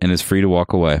innocent and is free to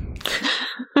walk away.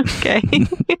 Okay.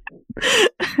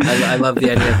 I love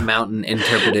the idea of mountain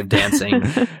interpretive dancing.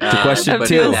 Question but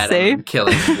two. that and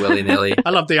killing willy-nilly.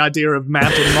 I love the idea of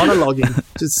mountain monologuing.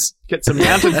 Just get some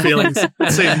mountain feelings.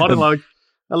 Let's see, monologue.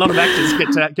 A lot of actors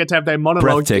get to have their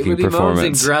monologue. Breathtaking It would be moans and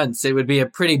performance. grunts. It would be a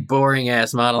pretty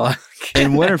boring-ass monologue.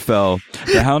 In Winterfell,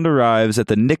 the Hound arrives at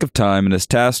the nick of time and is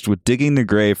tasked with digging the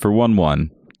grave for 1-1.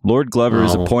 Lord Glover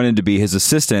is appointed to be his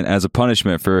assistant as a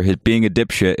punishment for his being a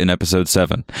dipshit in episode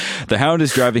 7. The Hound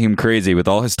is driving him crazy with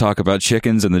all his talk about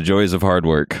chickens and the joys of hard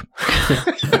work.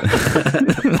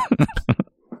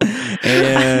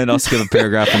 And I'll skip a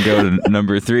paragraph and go to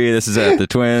number 3. This is at the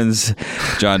twins.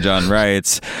 John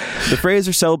writes, the Freys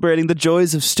are celebrating the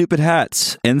joys of stupid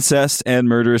hats, incest, and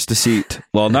murderous deceit.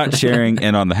 While not sharing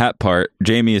in on the hat part,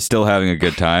 Jaime is still having a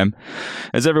good time.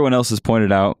 As everyone else has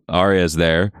pointed out, Arya is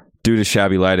there. Due to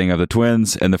shabby lighting of the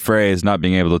twins and the Freys not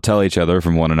being able to tell each other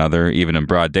from one another, even in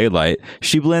broad daylight,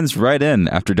 she blends right in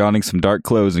after donning some dark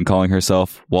clothes and calling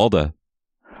herself Walda.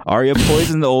 Arya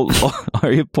poisons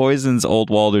old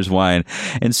Walder's wine,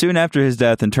 and soon after his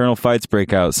death, internal fights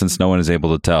break out since no one is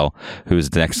able to tell who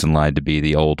is next in line to be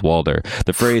the old Walder.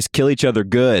 The Freys kill each other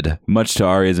good, much to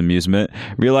Arya's amusement.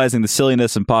 Realizing the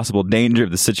silliness and possible danger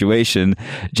of the situation,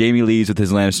 Jaime leaves with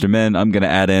his Lannister men. I'm going to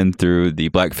add in through the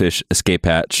Blackfish escape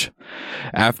hatch.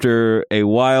 After a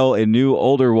while, a new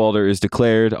older Walder is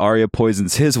declared. Arya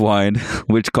poisons his wine,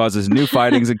 which causes new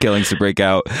fightings and killings to break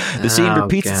out. The scene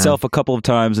repeats itself a couple of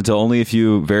times until only a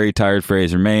few very tired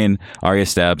Freys remain. Arya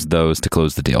stabs those to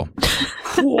close the deal.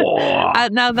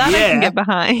 Now that I can get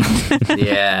behind.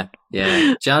 Yeah.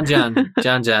 John,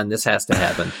 this has to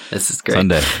happen. This is great.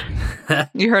 Sunday.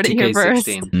 You heard it here first.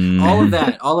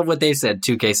 All of what they said,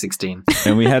 2K16.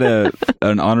 And we had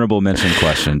an honorable mention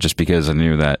question, just because I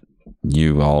knew that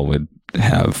you all would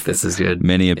have This is good.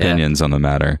 many opinions on the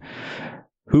matter.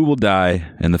 Who will die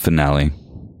in the finale?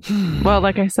 Well,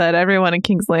 like I said, everyone in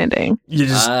King's Landing. You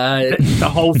just the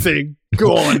whole thing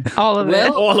gone. All of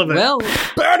it. All of it. Well,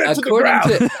 Burn it to the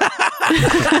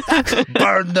ground.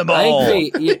 Burn them all. I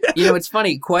agree. You know, it's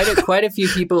funny. Quite a few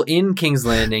people in King's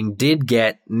Landing did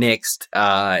get nixed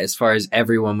as far as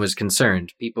everyone was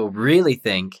concerned. People really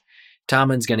think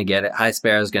Tommen's going to get it. High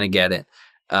Sparrow's going to get it.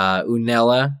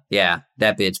 Unella, yeah,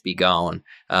 that bitch be gone.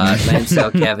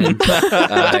 Lancel Kevin,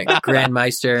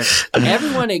 Grandmeister,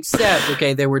 everyone except,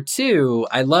 okay, there were 2.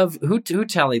 I love, who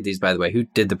tallied these, by the way? Who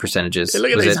did the percentages?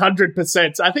 Look at these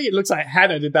 100%. I think it looks like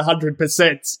Hannah did the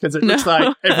 100% because it looks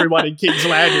like everyone in King's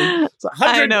Landing. It's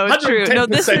 100, I know, true. No,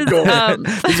 this is,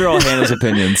 These are all Hannah's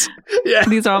opinions. Yeah.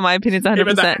 These are all my opinions, 100%.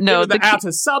 Even the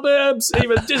outer suburbs,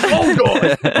 even just all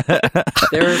gone.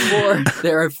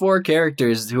 There are 4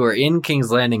 characters who are in King's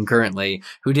Landing currently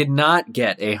who did not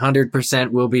get a 100%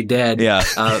 will be dead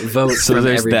vote So from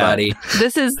there's everybody.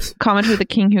 This is Commenter the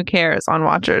King Who Cares on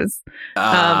Watchers,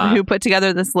 who put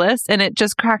together this list, and it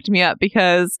just cracked me up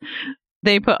because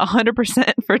they put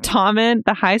 100% for Tommen,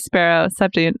 the High Sparrow,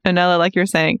 Septi, Unella, like you're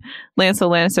saying,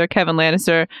 Lancel Lannister, Kevin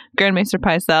Lannister, Grandmaster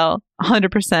Pycelle,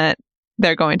 100%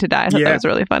 they're going to die. I thought that was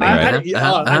really funny.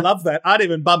 I love that. I'd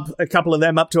even bump a couple of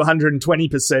them up to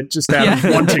 120% just out of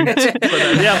wanting it.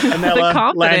 And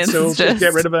Nella, Lancel, just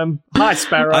get rid of them. Hi,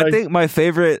 Sparrow. I think my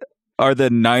favorite are the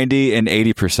 90 and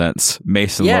 80%.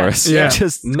 Mace and Loras. Yeah.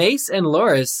 Just Mace and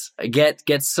Loras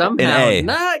get somehow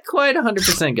not quite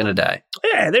 100% gonna die.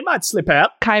 Yeah, they might slip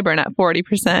out. Qyburn at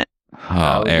 40%.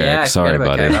 Oh, Eric, sorry,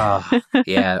 buddy.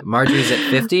 Yeah, Marjorie's at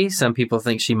 50. Some people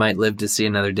think she might live to see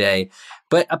another day.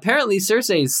 But apparently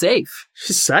Cersei is safe.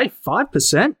 She's safe.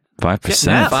 5%.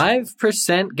 5%.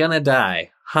 5% gonna die.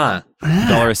 Huh.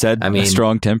 Dollar said, a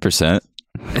strong 10%.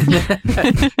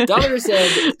 Dollar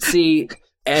said, see...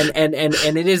 And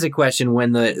it is a question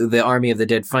when the army of the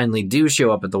dead finally do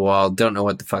show up at the wall. Don't know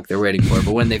what the fuck they're waiting for,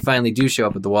 but when they finally do show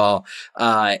up at the wall,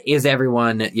 is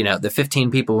everyone, the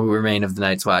 15 people who remain of the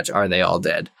Night's Watch, are they all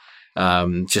dead?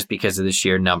 Just because of the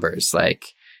sheer numbers,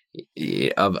 like,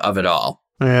 of it all.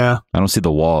 Yeah. I don't see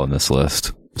the wall in this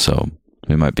list, so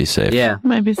we might be safe. Yeah.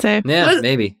 Might be safe. Yeah,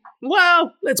 maybe.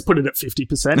 Well, let's put it at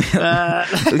 50%.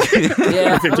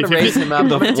 Yeah, I'm going to raise him up. I'm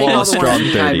going to take all the ones from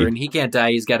Qyburn. He can't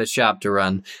die. He's got a shop to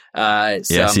run. So yes,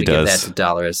 I'm going to give that to does.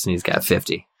 Dolores, and he's got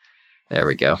 50. There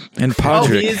we go. And Podrick. Oh,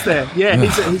 he is there. Yeah,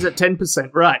 he's at 10%.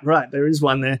 Right. There is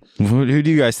one there. Who do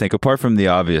you guys think, apart from the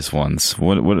obvious ones?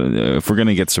 What if we're going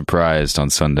to get surprised on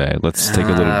Sunday? Let's take a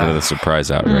little bit of the surprise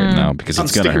out right now, because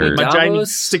it's going to hurt.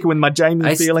 Sticking with my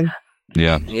Jamie feeling.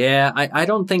 Yeah, I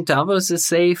don't think Davos is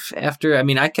safe after.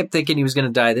 I kept thinking he was going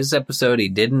to die this episode. He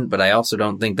didn't, but I also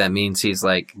don't think that means he's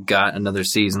got another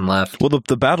season left. Well,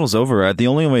 the battle's over. The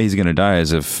only way he's going to die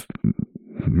is if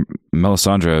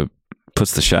Melisandre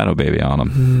puts the shadow baby on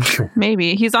him.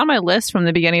 Maybe. He's on my list from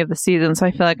the beginning of the season, so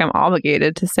I feel like I'm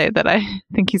obligated to say that I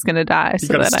think he's going to die. You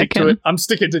gotta stick to it. I'm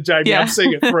sticking to Jamie. Yeah. I'm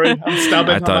seeing it through. I'm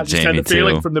stubborn. I just had the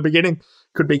feeling from the beginning.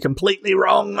 Could be completely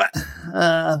wrong.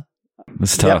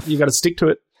 It's tough. You got to stick to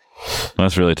it.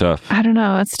 That's really tough. I don't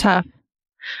know. It's tough.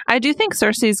 I do think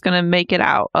Cersei's going to make it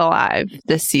out alive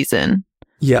this season.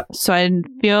 Yeah. So I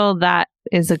feel that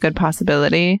is a good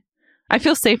possibility. I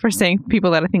feel safer saying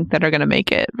people that I think that are going to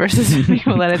make it versus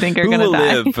people that I think are going to die.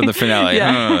 Who will live for the finale?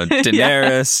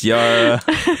 Daenerys, Yara,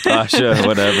 Asha,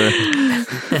 whatever.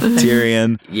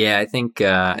 Tyrion. Yeah, I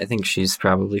think she's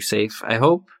probably safe. I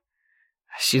hope.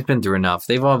 She's been through enough.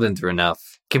 They've all been through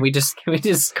enough. Can we just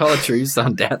call a truce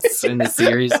on deaths in the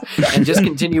series and just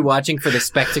continue watching for the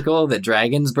spectacle that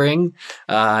dragons bring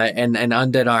and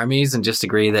undead armies, and just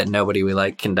agree that nobody we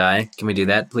like can die? Can we do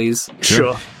that, please?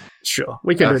 Sure.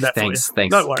 We can do that. Thanks.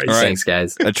 No worries. Right. Thanks,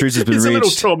 guys. A truce has been He's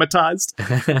reached. a little traumatized.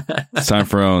 It's time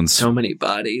for owns. So many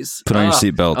bodies. Put on your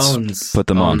seatbelts. Put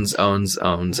them on. Owns.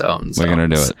 We're going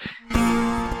to do it.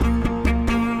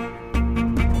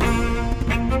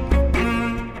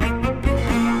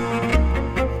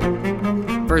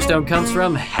 First own comes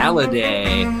from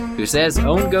Halliday, who says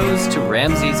Own goes to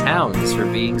Ramsay's hounds for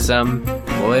being some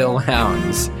loyal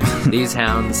hounds. These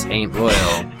hounds ain't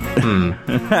loyal.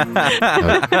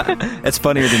 It's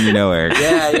funnier than you know, Eric.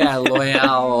 Yeah,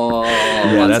 loyal.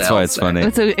 Yeah, that's why it's funny.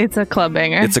 It's a club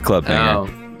banger. It's a club banger.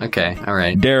 Oh, okay, all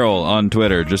right. Daryl on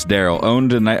Twitter, just Daryl. Own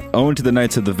to the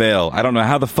Knights of the Vale. I don't know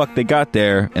how the fuck they got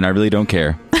there, and I really don't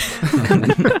care.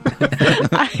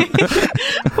 I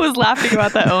was laughing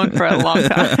about that own for a long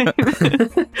time.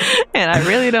 And I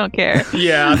really don't care.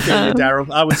 Yeah, I feel you,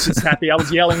 Daryl. I was just happy. I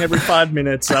was yelling every 5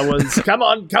 minutes. I was, come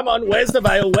on, where's the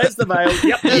Vale?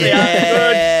 Yep, there they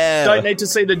are. Good. Don't need to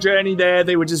see the journey there.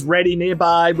 They were just ready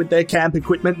nearby with their camp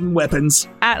equipment and weapons.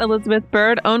 At Elizabeth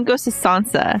Bird, own goes to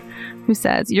Sansa, who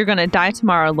says, "You're going to die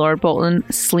tomorrow, Lord Bolton.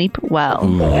 Sleep well."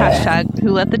 Hashtag who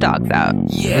let the dogs out.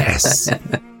 Yes.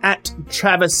 At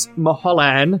Travis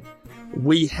Maholan,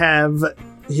 we have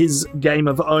his game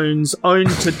of owns. Own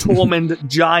to Tormund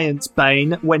Giants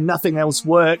Bane. When nothing else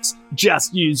works,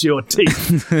 just use your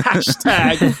teeth.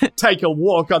 Hashtag take a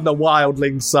walk on the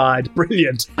wildling side.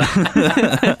 Brilliant.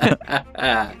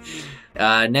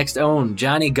 Next own,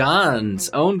 Johnny Gons.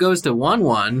 Own goes to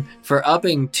 1-1 for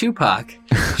upping Tupac.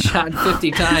 Shot 50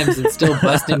 times and still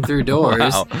busting through doors.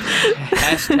 Wow.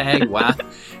 Hashtag wow.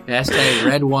 Hashtag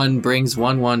Red One brings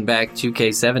 1-1 back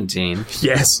 2K17.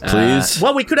 Yes, please.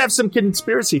 Well, we could have some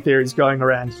conspiracy theories going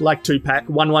around, like Tupac.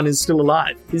 1-1 is still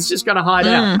alive. He's just going to hide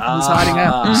out. He's hiding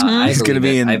out. He's going to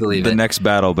be in the next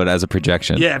battle, but as a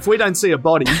projection. Yeah, if we don't see a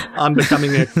body, I'm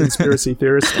becoming a conspiracy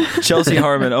theorist. Chelsea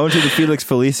Harmon, own to the Felix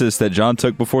Felicis that John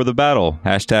took before the battle.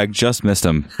 Hashtag just missed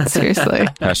him. Seriously.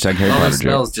 Hashtag Harry All the Potter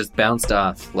smells just bounced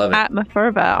off. Love it. At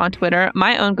Mafurva on Twitter,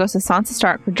 my own goes to Sansa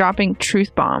Stark for dropping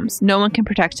truth bombs. No one can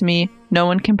protect me. No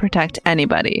one can protect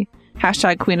anybody.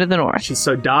 Hashtag Queen of the North. She's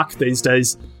so dark these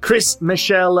days. Chris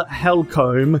Michelle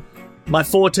Helcombe, My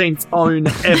 14th own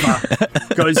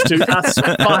ever goes to us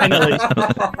finally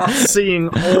seeing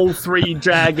all 3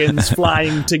 dragons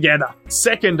flying together.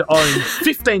 Second own,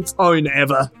 15th own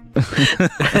ever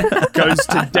goes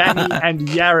to Danny and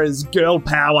Yara's girl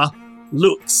power.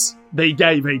 Looks they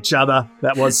gave each other.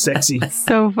 That was sexy.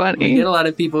 So We funny. get a lot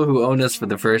of people who own us for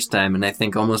the first time, and I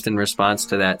think almost in response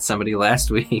to that, somebody last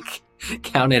week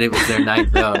counted it was their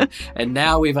 9th own. And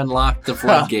now we've unlocked the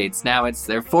floodgates. Now it's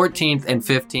their 14th and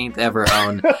 15th ever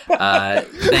own.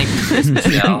 Thank you, Chris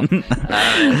Michelle,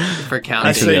 for counting.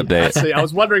 I see. update. I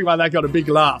was wondering why that got a big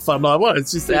laugh. I'm like, what?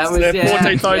 It's just That it's was- their yeah.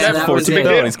 14th own Yeah, ever. that was It's a big it.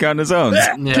 deal. He's counting his own.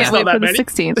 Yeah. Yeah. Can't wait not for the that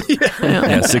 16th.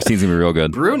 Yeah, 16's gonna be real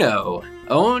good. Bruno,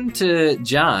 owned to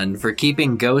John for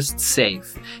keeping ghosts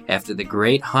safe after the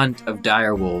great hunt of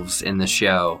direwolves in the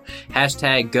show.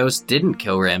 Hashtag ghost didn't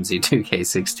kill Ramsey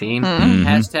 2K16. Mhm.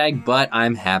 Hashtag but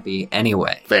I'm happy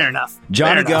anyway. Fair enough.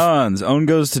 Johnny Fair enough. Gons. Own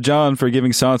goes to John for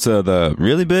giving Sansa the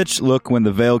really bitch look when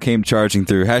the veil came charging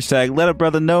through. Hashtag let a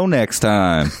brother know next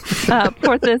time.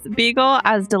 Porthos Beagle,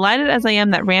 as delighted as I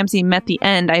am that Ramsey met the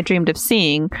end I dreamed of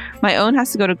seeing, my own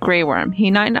has to go to Grey Worm.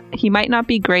 He might not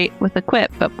be great with a quip,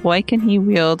 but boy can he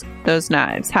wield those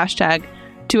knives. Hashtag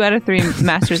 2 out of 3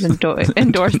 masters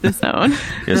endorse this own.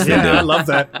 Yes, they Yeah, I do. love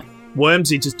that.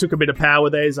 Wormsy just took a bit of power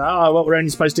there. He's like, oh, what, we're only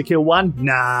supposed to kill 1?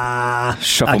 Nah.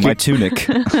 Shuffle I my can, tunic.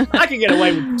 I can get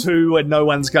away with 2 and no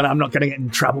one's I'm not going to get in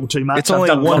trouble too much. It's I've only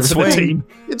done one lots for the swing. team.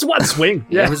 It's one swing.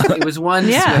 Yeah, Yeah. it was one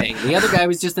Yeah. swing. The other guy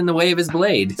was just in the way of his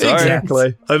blade. Sorry.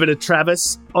 Exactly. Over to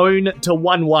Travis. Own to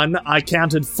 1-1. I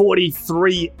counted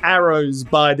 43 arrows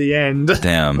by the end.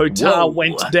 Damn. Hotar Whoa.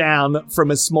 went down from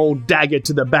a small dagger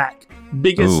to the back.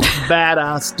 Biggest Ooh.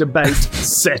 badass debate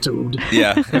settled.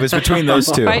 Yeah, it was between those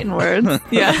two. Fighting words.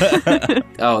 Yeah.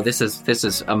 Oh, this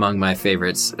is among my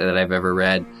favorites that I've ever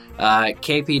read.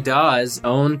 KP Dawes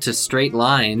owned to straight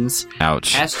lines.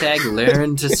 Ouch. Hashtag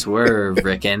learn to swerve,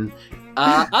 Rickon.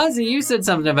 Ozzy, you said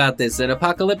something about this at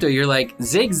Apocalypto. You're like,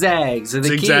 zigzags are the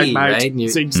Zigzag, key, mate. right? And you,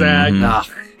 Zigzag. Mhm. Ah,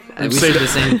 we I've said seen the it.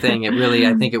 same thing. It really,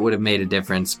 I think it would have made a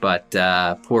difference, but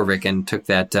poor Rickon took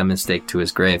that mistake to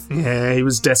his grave. Yeah, he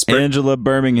was desperate. Angela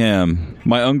Birmingham.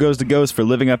 My own goes to Ghost for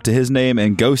living up to his name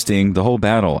and ghosting the whole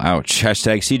battle. Ouch.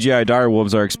 Hashtag CGI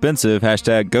direwolves are expensive.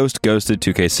 Hashtag ghost ghosted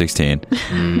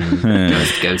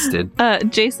 2K16. Ghosted.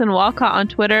 Jason Walcott on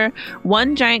Twitter.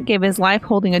 One giant gave his life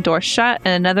holding a door shut,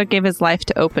 and another gave his life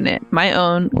to open it. My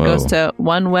own Whoa. goes to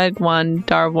one weg one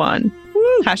dar one.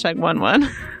 Hashtag 1-1.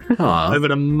 Aw. Over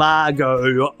to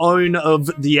Margot. Own of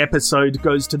the episode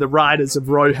goes to the Riders of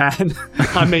Rohan.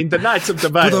 I mean, the Knights of the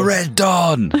For the Vale. Red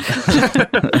Dawn.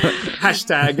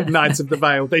 Hashtag Knights of the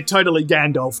Vale. They totally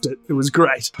Gandalfed it. It was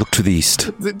great. Look to the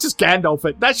east. Just Gandalf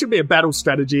it. That should be a battle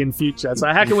strategy in future. So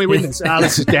how can we win this?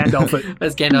 Let's just Gandalf it.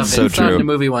 Let's get off So it. Saw it true. in a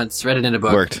movie once. Read it in a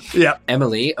book. Worked. Yeah.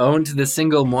 Emily owned the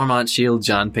single Mormont shield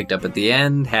John picked up at the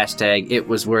end. Hashtag it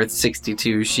was worth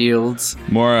 62 shields.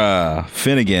 More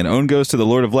Finnegan. Own goes to the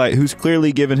Lord of Light, who's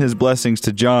clearly given his blessings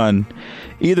to John.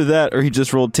 Either that or he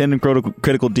just rolled 10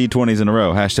 critical D20s in a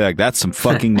row. Hashtag that's some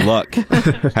fucking luck.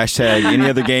 Hashtag any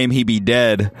other game he be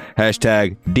dead.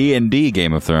 Hashtag D&D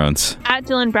Game of Thrones. At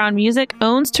Dylan Brown Music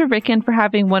owns to Rickon for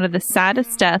having one of the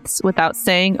saddest deaths without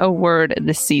saying a word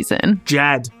this season.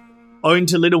 Jad. Own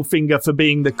to Littlefinger for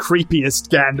being the creepiest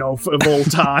Gandalf of all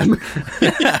time.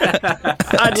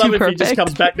 I'd love Too if he just perfect.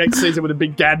 comes back next season with a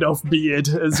big Gandalf beard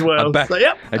as well. I'm back. So,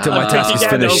 yep. Until my I'll task take is you,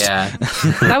 finished.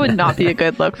 Gandalf. Yeah. That would not be a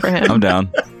good look for him. I'm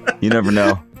down. You never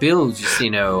know. Bill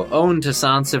Jusino owned to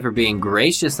Sansa for being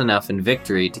gracious enough in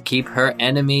victory to keep her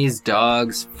enemies'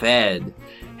 dogs fed.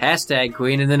 Hashtag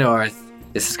Queen in the North.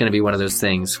 This is going to be one of those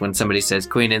things. When somebody says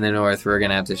Queen in the North, we're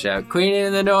going to have to shout, Queen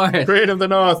in the North. Queen of the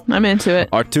North. I'm into it.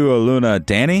 Arturo Luna,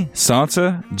 Danny,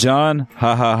 Sansa, John,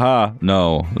 ha ha ha.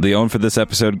 No, the own for this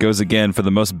episode goes again for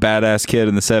the most badass kid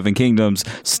in the Seven Kingdoms,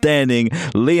 standing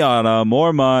Lyanna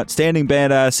Mormont, standing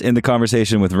badass in the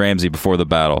conversation with Ramsay before the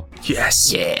battle.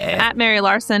 Yes. Yeah. At Mary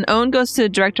Larson, own goes to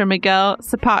director Miguel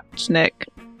Sapochnik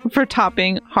for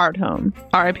topping Hard Home.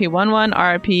 RIP 1-1,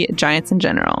 RIP Giants in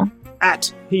general.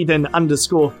 At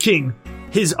Heathen_King.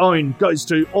 His own goes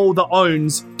to all the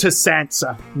owns to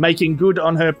Sansa, making good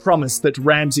on her promise that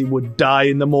Ramsay would die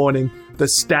in the morning. The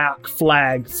Stark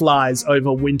flag flies over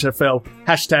Winterfell.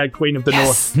 Hashtag Queen of the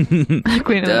North.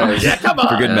 Queen of the North. Yeah, come on.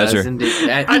 For good measure.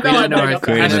 I know, I know.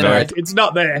 Queen of the Hashtag, North. It's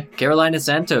not there. Carolina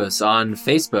Santos on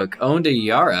Facebook owned a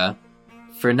Yara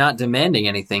for not demanding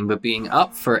anything, but being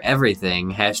up for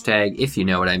everything. Hashtag if you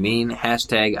know what I mean.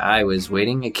 Hashtag I was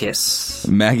waiting a kiss.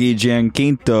 Maggie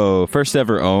Gianquinto, first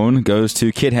ever own, goes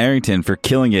to Kit Harington for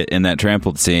killing it in that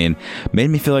trampled scene. Made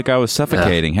me feel like I was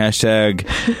suffocating.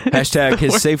 Hashtag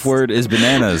his safe word is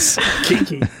bananas.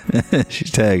 Kinky.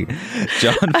 Hashtag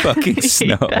Jon fucking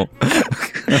Snow.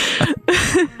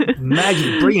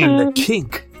 Maggie bringing the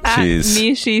kink. At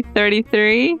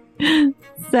Mishi33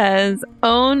 says,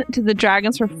 own to the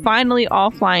dragons for finally all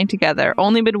flying together.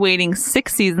 Only been waiting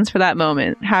 6 seasons for that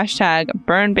moment. Hashtag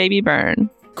burn baby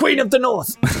burn. Queen of the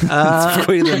North.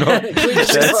 Queen of the North.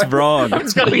 That's wrong. I'm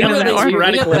just gonna You yell at get these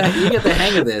radically. the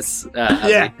hang of this.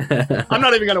 Yeah. I'm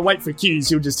not even going to wait for cues.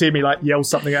 You'll just hear me like yell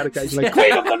something out occasionally.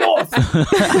 Queen of the North.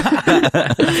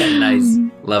 Nice.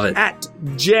 Love it. At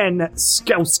Jen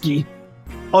Skalski.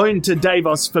 Own to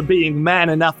Davos for being man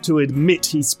enough to admit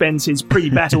he spends his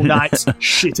pre-battle nights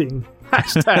shitting.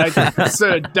 Hashtag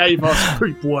Sir Davos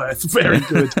Poopworth. Very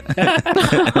good.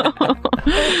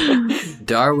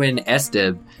 Darwin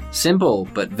Esteb. Simple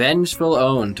but vengeful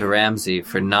own to Ramsay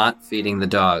for not feeding the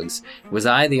dogs. Was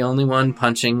I the only one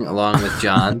punching along with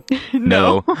John?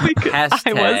 No.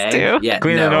 Hashtag, I was too. Yeah,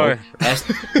 Queen of the North.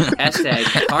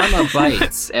 Hashtag karma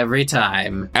bites every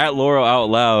time. At Laurel out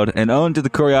loud, and own to the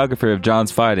choreographer of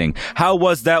John's fighting. How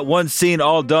was that one scene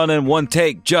all done in one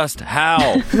take? Just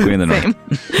how? Queen of the North.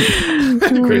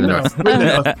 Queen of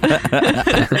the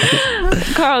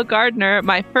North. Carl Gardner,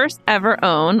 my first ever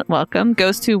own, welcome,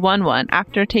 goes to 1-1.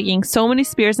 After taking so many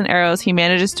spears and arrows, he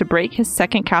manages to break his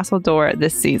second castle door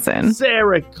this season.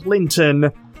 Sarah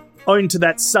Clinton. Own to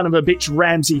that son of a bitch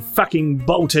Ramsay fucking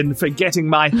Bolton for getting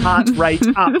my heart rate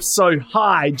up so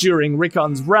high during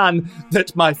Rickon's run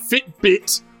that my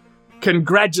Fitbit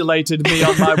congratulated me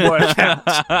on my workout.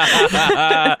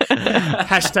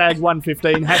 Hashtag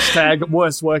 115. Hashtag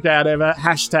worst workout ever.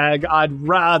 Hashtag I'd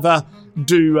rather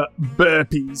do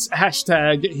burpees.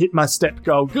 Hashtag hit my step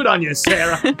goal. Good on you,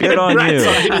 Sarah. Good on you.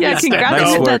 Yeah, congrats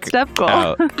Nice on that work. step goal.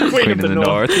 Out. Queen of the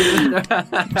North.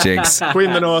 Jinx. Queen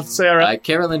of the North, Sarah.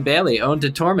 Carolyn Bailey owned to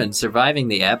Tormund, surviving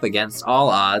the ep against all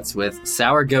odds with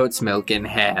sour goat's milk in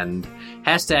hand.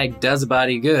 Hashtag does a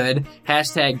body good.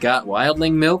 Hashtag got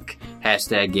wildling milk.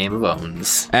 Hashtag game of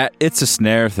owns. At It's a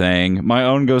Snare Thing, my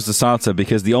own goes to Sansa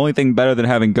because the only thing better than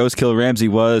having Ghost kill Ramsay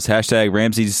was hashtag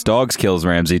Ramsay's dogs kills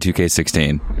Ramsay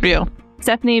 2K16. Real.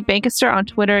 Stephanie Bankister on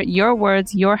Twitter, your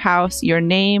words, your house, your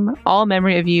name, all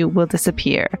memory of you will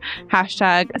disappear.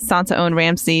 Hashtag Sansa own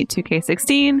Ramsay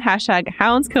 2K16. Hashtag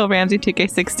Hounds kill Ramsay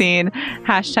 2K16.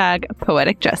 Hashtag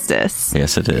poetic justice.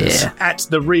 Yes, it is. Yeah. At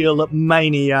the Real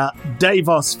Mania,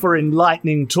 Davos for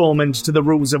enlightening Tormund to the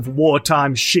rules of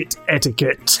wartime shit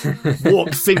etiquette.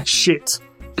 Walk think shit.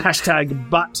 Hashtag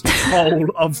butthole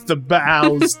of the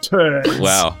bowels turds.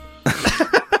 Wow.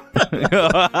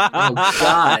 Oh,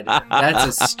 God.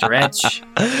 That's a stretch.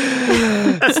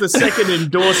 That's the second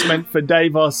endorsement for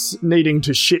Davos needing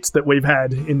to shit that we've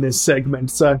had in this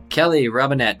segment. So Kelly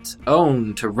Robinette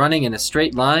owned to running in a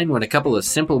straight line when a couple of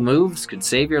simple moves could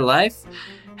save your life.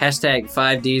 Hashtag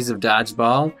 5Ds of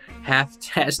dodgeball.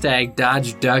 Hashtag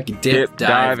dodge, duck, dip,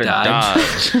 dive, and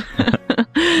dodge.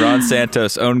 Ron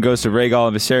Santos, own goes to Rhaegal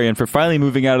and Viserion for finally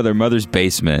moving out of their mother's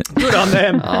basement. good on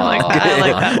them. I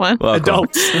like that one. Welcome.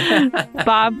 Adults.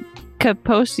 Bob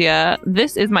Kaposia,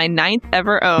 this is my 9th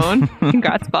ever own.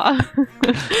 Congrats, Bob.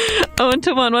 Own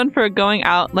to 1-1 for going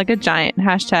out like a giant.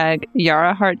 Hashtag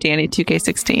Yara Heart Danny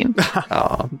 2K16.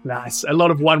 Oh, Nice. A lot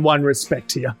of 1-1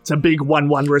 respect here. It's a big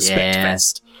 1-1 respect Yeah.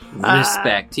 fest.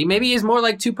 respect. Maybe he's more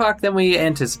like Tupac than we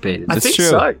anticipated. I That's think true.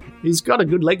 so. He's got a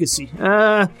good legacy.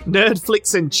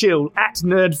 Nerdflix and Chill. At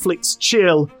Nerdflix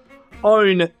Chill.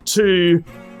 Own to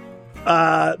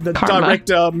the Karma.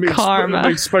 director,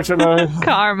 Karma.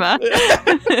 Karma.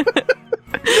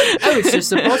 Oh, it's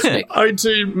just Sapochnik. Own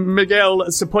to Miguel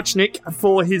Sapochnik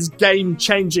for his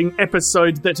game-changing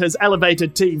episode that has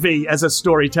elevated TV as a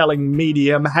storytelling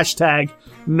medium. Hashtag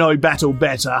no battle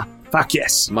better. Fuck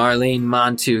yes. Marlene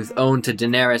Montooth owned to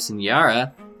Daenerys and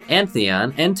Yara, and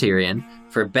Theon and Tyrion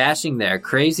for bashing their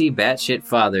crazy batshit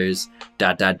fathers, ...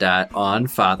 on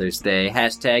Father's Day.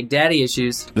 Hashtag daddy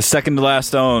issues. The second to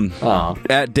last own. Aw.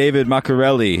 At David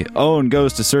Machiavelli, own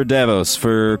goes to Sir Davos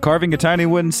for carving a tiny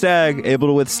wooden stag able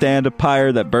to withstand a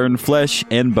pyre that burned flesh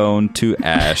and bone to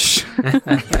ash.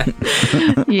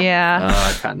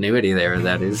 Yeah. Continuity there,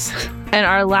 that is. And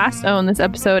our last own this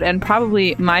episode, and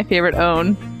probably my favorite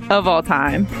own of all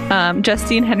time,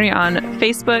 Justine Henry on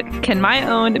Facebook. Can my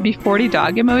own be 40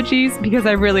 dog emojis? Because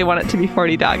I really want it to be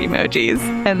 40 dog emojis.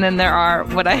 And then there are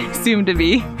what I assume to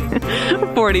be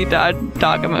 40 dog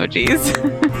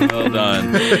emojis. Well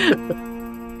done.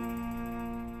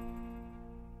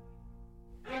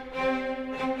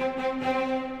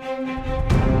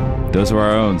 those were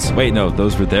our owns. Wait, no,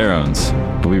 those were their owns,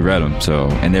 but we read them. So,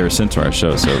 and they were sent to our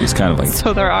show, so it was kind of like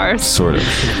So they're ours. sort of.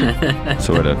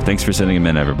 Thanks for sending them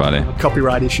in, everybody.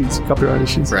 Copyright issues.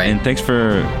 Right. And thanks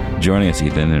for joining us,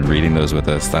 Ethan, and reading those with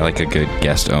us. I like a good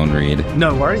guest own read.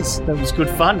 No worries. That was good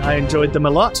fun. I enjoyed them a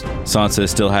lot. Sansa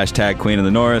is still hashtag Queen of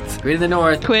the North. Queen of the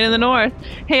North. Queen of the North.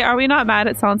 Hey, are we not mad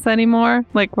at Sansa anymore?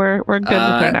 Like, we're good with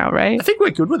her now, right? I think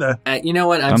we're good with her. You know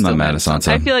what? I'm still not mad at Sansa.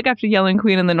 I feel like after yelling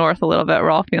Queen in the North a little bit,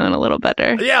 we're all feeling a little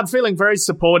better. Yeah, I'm feeling very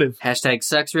supportive. Hashtag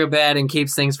sucks real bad and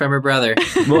keeps things from her brother.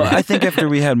 Well, I think after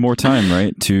we had more time,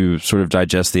 right, to sort of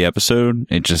digest the episode,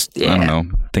 it just, I don't know,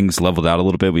 things leveled out a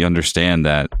little bit. We understand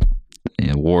that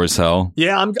war is hell.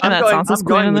 Yeah, I'm Sansa's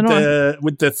going Queen of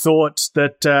with the thought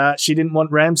that she didn't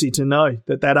want Ramsay to know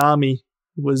that army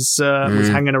was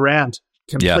hanging around.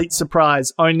 Complete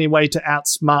surprise. Only way to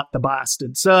outsmart the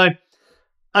bastard. So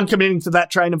I'm committing to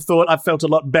that train of thought. I've felt a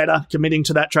lot better committing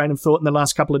to that train of thought in the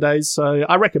last couple of days. So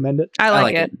I recommend it. I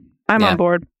like it. I'm on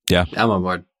board. Yeah. I'm on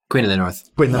board. Queen of the North.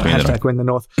 Hashtag Queen of the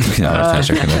North.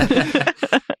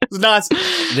 It's nice.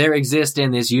 There exist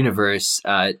in this universe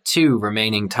 2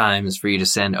 remaining times for you to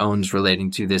send owns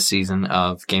relating to this season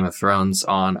of Game of Thrones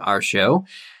on our show.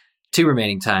 2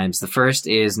 remaining times. The first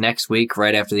is next week,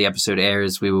 right after the episode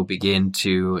airs, we will begin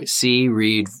to see,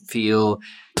 read, feel,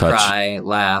 touch, cry,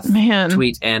 laugh,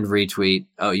 tweet, and retweet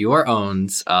your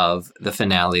owns of the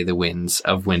finale, The Winds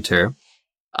of Winter.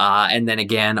 And then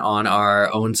again on our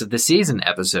Owns of the Season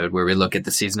episode, where we look at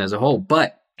the season as a whole.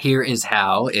 But here is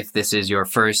how, if this is your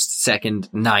 1st, 2nd,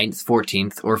 9th,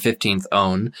 14th, or 15th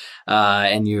own,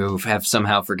 and you have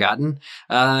somehow forgotten,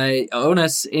 own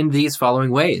us in these following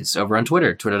ways. Over on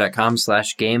Twitter,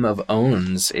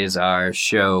 twitter.com/GameOfOwns is our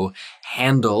show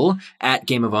handle,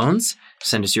 @GameOfOwns.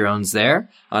 Send us your owns there.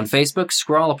 On Facebook,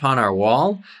 scroll upon our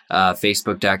wall,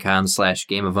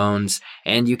 facebook.com/GameOfOwns,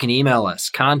 and you can email us,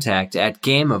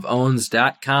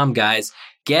 contact@gameofowns.com, guys.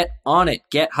 Get on it.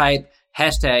 Get hype.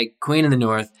 Hashtag Queen of the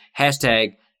North.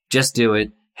 Hashtag Just Do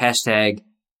It. Hashtag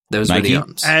Those Nike.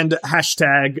 Videos. And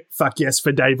hashtag Fuck Yes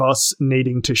for Davos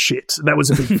needing to shit. That was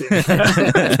a big thing.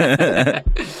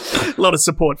 A lot of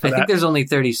support for I that. think there's only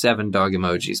 37 dog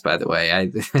emojis, by the way. I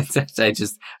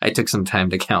took some time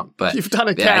to count, but You've done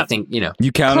a I count. think, You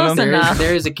counted Close them? enough.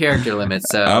 there is a character limit,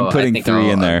 so I'm putting I think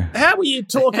 3 in there. How are you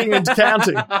talking and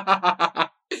counting?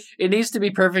 It needs to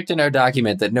be perfect in our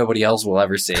document that nobody else will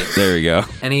ever see. There we go.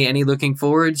 Any looking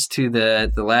forwards to the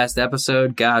last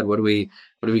episode? God, what are we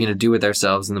going to do with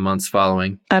ourselves in the months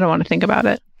following? I don't want to think about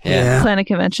it. Yeah. Plan a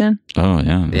convention. Oh,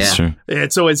 yeah, that's true. Yeah,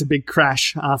 it's always a big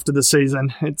crash after the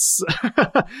season. It's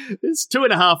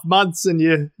 2.5 months and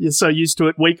you're so used to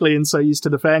it weekly and so used to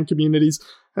the fan communities.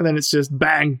 And then it's just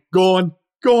bang, gone.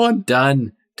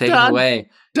 Done. Taken Done. away.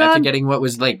 Done. After getting what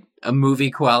was like a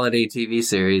movie quality TV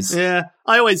series. Yeah,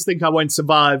 I always think I won't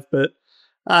survive, but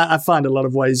I find a lot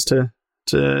of ways to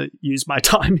use my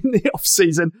time in the off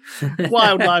season.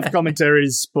 Wildlife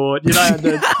commentaries, sport. You know,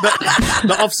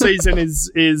 the off season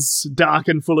is dark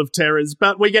and full of terrors,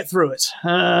 but we get through it.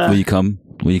 Will you come?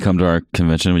 Will you come to our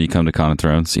convention? Will you come to Con of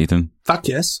Thrones, Ethan? Fuck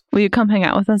yes. Will you come hang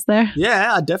out with us there?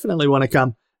 Yeah, I definitely want to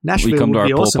come. Nashville Will you come would to our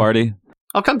be pool awesome. party?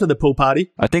 I'll come to the pool party.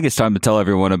 I think it's time to tell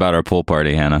everyone about our pool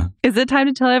party, Hannah. Is it time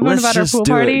to tell everyone Let's about our just pool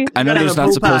do party? it. I know We're gonna there's have a not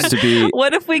pool supposed to be.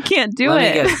 What if we can't do Let me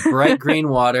it? guess, bright green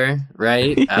water,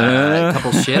 right? A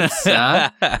couple ships.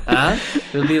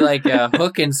 It'll be like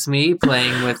Hook and Smee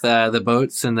playing with the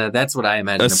boats, and that's what I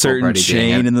imagine. A pool certain party being.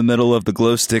 chain in the middle of the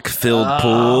glow stick filled Oh,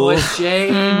 pool. a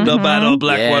chain. The Battle of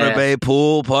Blackwater Yeah. Bay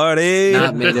pool party.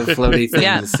 Not made of floaty things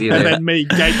Yeah. And either. then me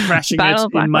gate crashing Battle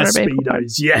it of in my Blackwater Bay pool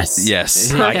Speedos. Yes.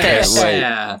 Yes. Perfect. I can't wait.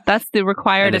 Yeah. That's the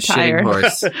required And a shitting attire.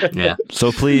 horse. Yeah.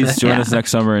 So please join Yeah. us next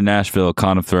summer in Nashville,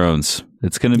 Con of Thrones.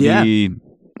 It's going to be,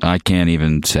 I can't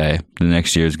even say. The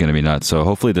next year is going to be nuts. So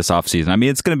hopefully this off season, I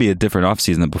mean, it's going to be a different off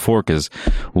season than before because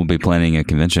we'll be planning a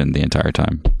convention the entire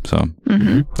time. So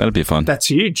that'll be fun. That's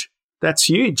huge. That's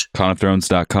huge.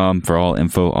 ConofThrones.com for all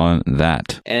info on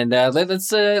that. And let's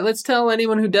tell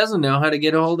anyone who doesn't know how to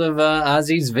get a hold of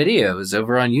Ozzy's videos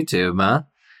over on YouTube, huh?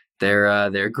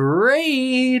 They're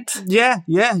great. Yeah.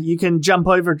 You can jump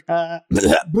over.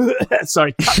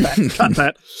 Sorry, cut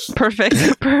that. Perfect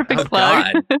Oh, plug.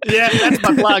 God. Yeah, that's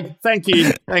my plug. Thank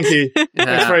you. Thanks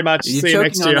very much. You're See you choking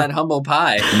next on year. that humble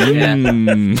pie. Yeah.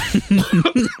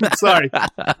 Mm. Sorry.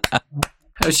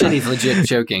 Oh shit, he's legit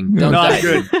choking. Don't No, die. I'm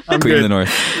good. I'm Queen of good. the North.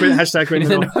 Hashtag Queen of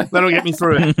the North. That'll get me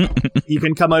through it. You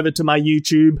can come over to my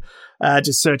YouTube.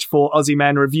 Just search for Aussie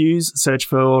Man Reviews. Search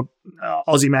for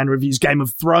Aussie Man Reviews Game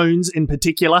of Thrones in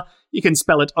particular. You can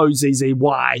spell it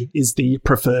OZZY is the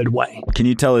preferred way. Can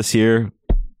you tell us here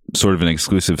sort of an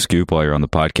exclusive scoop while you're on the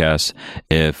podcast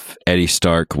if Eddie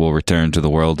Stark will return to the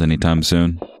world anytime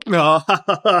soon? Oh,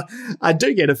 I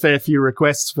do get a fair few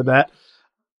requests for that.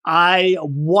 I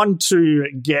want to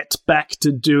get back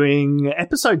to doing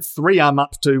episode 3 I'm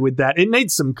up to with that. It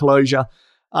needs some closure.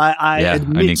 I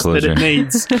admit that it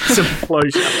needs some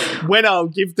closure. When I'll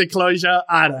give the closure,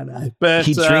 I don't know. But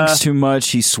he drinks too much,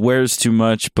 he swears too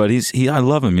much, but I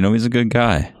love him. He's a good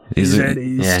guy. He's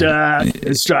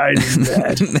trying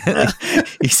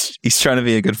he's trying to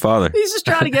be a good father. He's just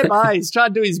trying to get by. He's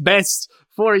trying to do his best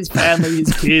for his family,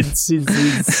 his kids,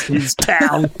 his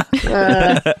town.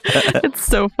 It's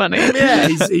so funny. Yeah,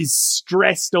 he's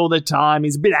stressed all the time.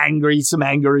 He's a bit angry, some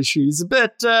anger issues,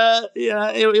 but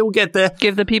he'll get there.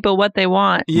 Give the people what they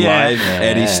want. Yeah. Live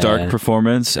Eddie Stark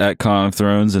performance at Con of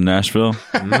Thrones in Nashville.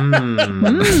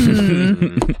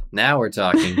 Now we're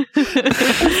talking.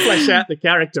 Flesh out the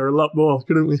character a lot more,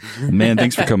 couldn't we? Man,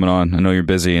 thanks for coming on. I know you're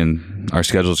busy and our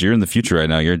schedules. You're in the future right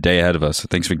now. You're a day ahead of us. So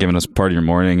thanks for giving us part of your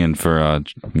morning and for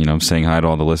saying hi to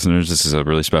all the listeners. This is a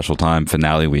really special time.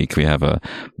 Finale week. We have a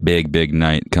big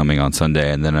night coming on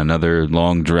Sunday, and then another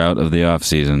long drought of the off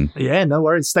season. Yeah, no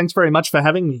worries. Thanks very much for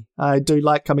having me. I do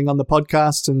like coming on the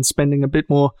podcast and spending a bit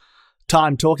more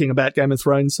time talking about Game of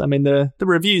Thrones. I mean, the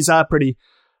reviews are pretty.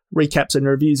 Recaps and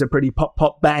reviews are pretty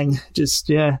pop bang. Just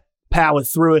power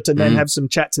through it and then have some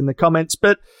chats in the comments.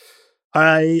 But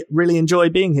I really enjoy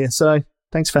being here. So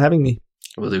thanks for having me.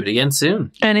 We'll do it again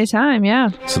soon. Anytime, yeah.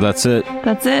 So that's it.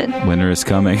 That's it. Winter is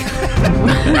coming.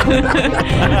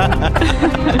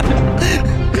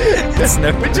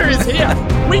 Winter is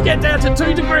here. We get down to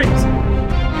 2 degrees.